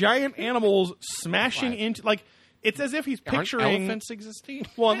giant animals smashing into like? It's as if he's Aren't picturing. elephants existing?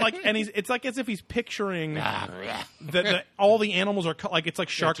 Well, like, and it's like as if he's picturing that all the animals are like it's like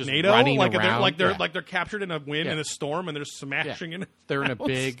just Sharknado, running like around, they're yeah. they're captured in a wind Yeah. and a storm and they're Yeah. smashing in. They're in a house.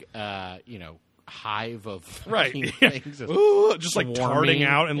 big, hive of right, fucking yeah. things. Ooh, just like Swarming. tarting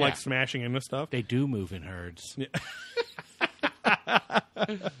out and Yeah. like smashing into stuff. They do move in herds.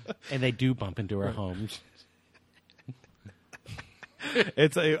 And they do bump into our homes.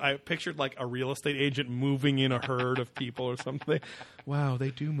 I pictured like a real estate agent moving in a herd of people or something. Wow,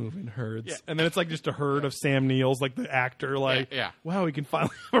 they do move in herds. Yeah. And then it's like just a herd of Sam Neill's, like the actor, like, Yeah. wow, we can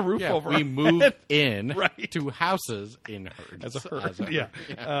finally have a roof Yeah, over we our move head. in Right. to houses in herds. As a herd. As a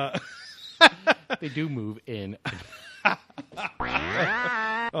Yeah. They do move in.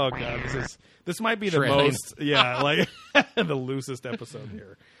 Oh god, this might be the Shredding. most like the loosest episode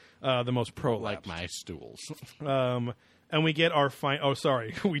here. The most pro Like my stools. and we get our oh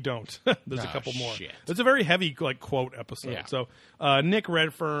sorry, we don't. There's a Oh, couple more. shit. It's a very heavy like quote episode. Yeah. So Nick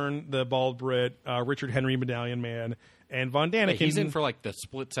Redfern, the bald Brit, Richard Henry Medallion Man, and Von Daniken. He's in for like the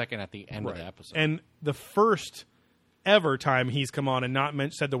split second at the end of the episode. And the first ever time he's come on and not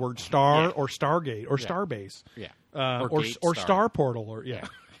said the word star Yeah. or Stargate or Starbase. yeah. Or Gate Star Portal or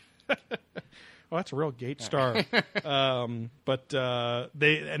well, that's a real gate star. But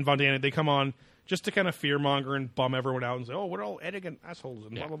they and Von Daniken, they come on just to kind of fearmonger and bum everyone out and say, "Oh, we're all elegant assholes,"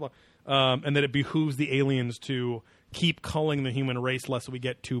 and Yeah. blah blah blah. And that it behooves the aliens to keep culling the human race lest we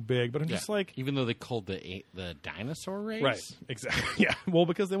get too big. But I'm Yeah. just like, even though they called the dinosaur race, right, exactly, yeah. Well,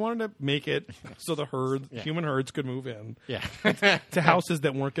 because they wanted to make it so the human herds could move in Yeah, to houses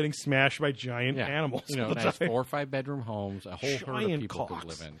that weren't getting smashed by giant yeah. animals. You know, all the nice time. 4 or 5 bedroom homes, a whole herd of Giant people cocks. could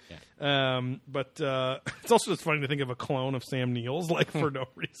live in. Yeah. But it's also just funny to think of a clone of Sam Neill's, like for no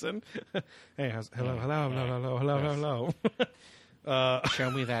reason. Hey, hello, hello.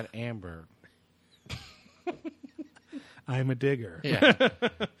 Show me that amber. I'm a digger. Yeah,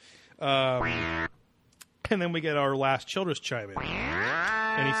 And then we get our last Childress chime in,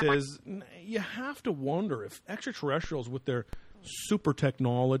 and he says, "You have to wonder if extraterrestrials, with their super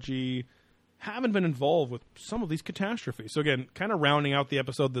technology, haven't been involved with some of these catastrophes." So again, kind of rounding out the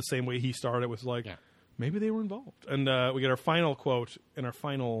episode the same way he started, was like, Yeah. maybe they were involved. And we get our final quote and our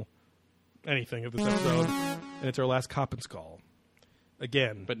final anything of this episode, and it's our last Coppins call.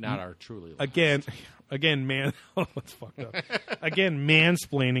 Again, but not our truly. Again, man, that's fucked up. Again,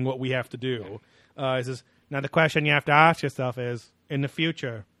 mansplaining what we have to do. He says, now the question you have to ask yourself is, in the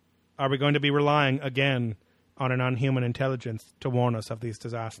future, are we going to be relying again on an unhuman intelligence to warn us of these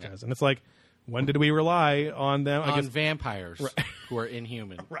disasters? And it's like, when did we rely on them? I On guess, vampires who are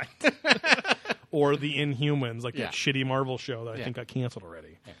inhuman. right. Or the Inhumans, like Yeah. that shitty Marvel show that I Yeah. think got canceled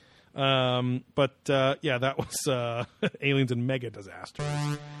already. Yeah. That was Aliens and Mega Disaster.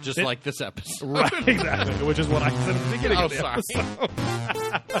 Just like this episode. Right, exactly. Which is what I said at the beginning Oh, of the sorry.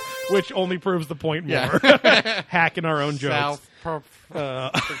 episode. Which only proves the point more. Yeah. Hacking our own jokes.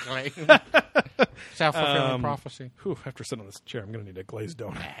 Self-fulfilling prophecy. Whew, after sitting on this chair, I'm going to need a glazed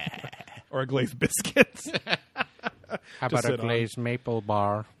donut. Or a glazed biscuit. How about a sit on. glazed maple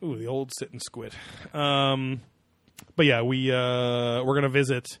bar? Ooh, the old sitting squid. But yeah, we're going to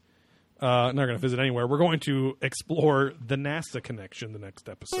visit. Not going to visit anywhere. We're going to explore the NASA connection the next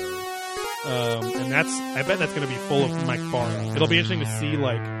episode, and I bet that's going to be full of Mike Farah. It'll be interesting to see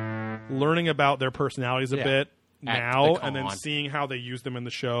learning about their personalities a Yeah. bit At now, the and then con. seeing how they use them in the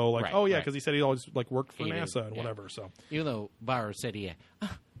show. Right, Oh yeah, right. because he said he always worked for He did, NASA and yeah. whatever. So Even though Barrow said he had,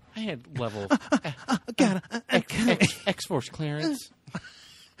 I had level X-Force clearance.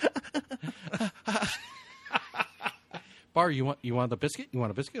 Bar, you want the biscuit? You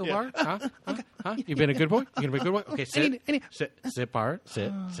want a biscuit, Bar? Huh? Huh? You been a good boy? You gonna be a good boy? Okay, sit. Sit, Bar.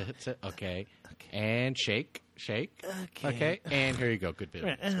 Sit. Okay. And shake. Okay. And here you go. Good bit.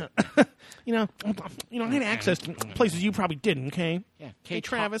 I had access to places you probably didn't. Okay. Yeah. Hey,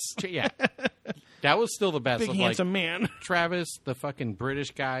 Travis, Yeah. That was still the best. big of, handsome man. Travis, the fucking British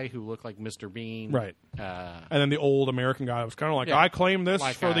guy who looked like Mr. Bean. Right. And then the old American guy was kind of like, Yeah. I claim this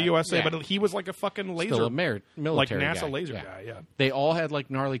Like for the a- USA, yeah. but he was like a fucking laser, Still a military like NASA guy. laser guy. Yeah. They all had like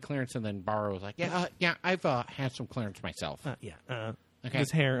gnarly clearance, and then Barrow was like, "Yeah, I've had some clearance myself. Yeah. Okay.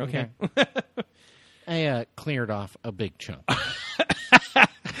 His hair. Okay. I cleared off a big chunk."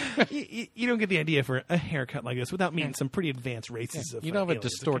 you don't get the idea for a haircut like this without meeting some pretty advanced races of You don't have a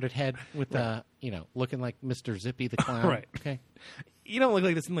aliens, distorted head with looking like Mr. Zippy the clown. Right. Okay. You don't look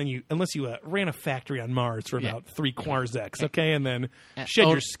like this unless you ran a factory on Mars for about 3 parsecs, okay, and then shed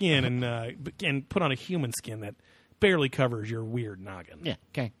your skin and put on a human skin that barely covers your weird noggin. Yeah.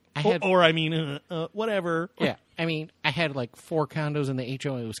 Okay. Whatever. Yeah. I mean, I had like 4 condos in the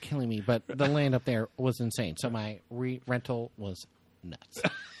HOA. It was killing me, but the land up there was insane. So my rental was nuts.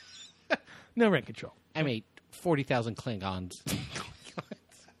 No rent control. I made 40,000 Klingons.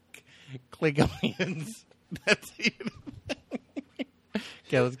 Klingons. That's it.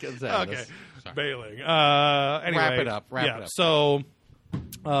 Okay, let's get that. Okay. Bailing. Anyway, Wrap it up. So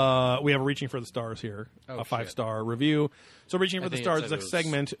we have a Reaching for the Stars here, a 5-star review. So Reaching for the think it Stars said is a it was-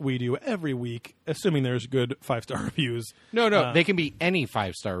 segment we do every week, assuming there's good 5-star reviews. No. They can be any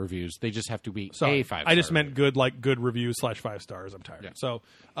 5-star reviews. They just have to be Sorry, a 5-star. I just meant good, like good reviews / 5 stars. I'm tired. Yeah. So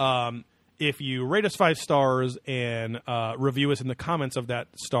if you rate us 5 stars and review us in the comments of that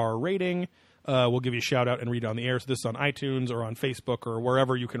star rating, we'll give you a shout out and read it on the air. So this is on iTunes or on Facebook or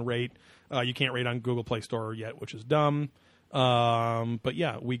wherever you can rate. You can't rate on Google Play Store yet, which is dumb. But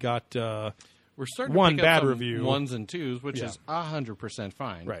yeah, we got We're starting one to pick up bad some review. 1s and 2s, which Yeah. is 100%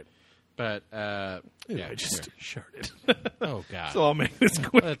 fine. Right. But Ooh, I just sharted. oh god. So I'll make this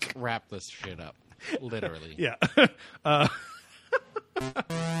quick. Let's wrap this shit up. Literally. Yeah.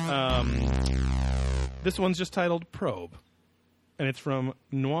 This one's just titled Probe, and it's from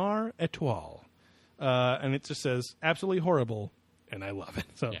Noir Etoile. And it just says, absolutely horrible, and I love it.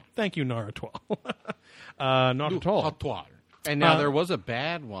 So thank you, Noir Etoile. Noir Etoile. And now there was a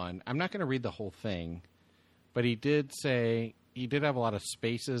bad one. I'm not going to read the whole thing, but he did say he did have a lot of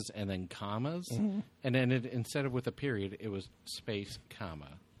spaces and then commas, and then instead of with a period, it was space, comma.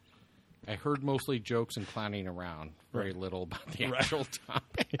 I heard mostly jokes and clowning around, very little about the actual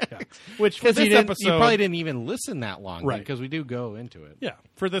topic. Yeah. Which for Because this you episode, probably didn't even listen that long, Right. Because we do go into it. yeah,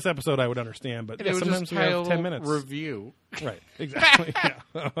 for this episode I would understand, but And yeah, it was sometimes just we have titled 10 minutes. review. Right, exactly.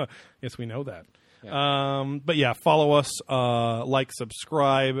 Yeah. Yes, we know that. But yeah, follow us, like,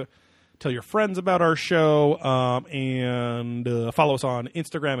 subscribe, tell your friends about our show, and follow us on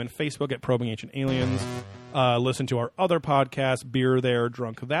Instagram and Facebook at Probing Ancient Aliens. Listen to our other podcast, Beer There,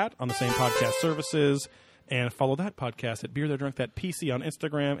 Drunk That, on the same podcast services, and follow that podcast at Beer There, Drunk That PC on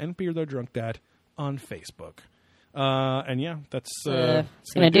Instagram and Beer There, Drunk That on Facebook. And yeah, that's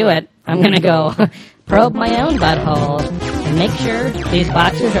It's gonna do it. I'm gonna go probe my own butthole and make sure these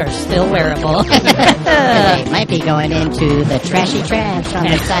boxers are still wearable. They might be going into the trashy trash on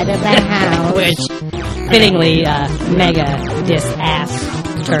the side of the house. Which, fittingly, mega dis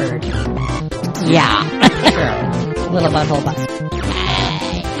ass turd. Yeah, sure. Little butthole box.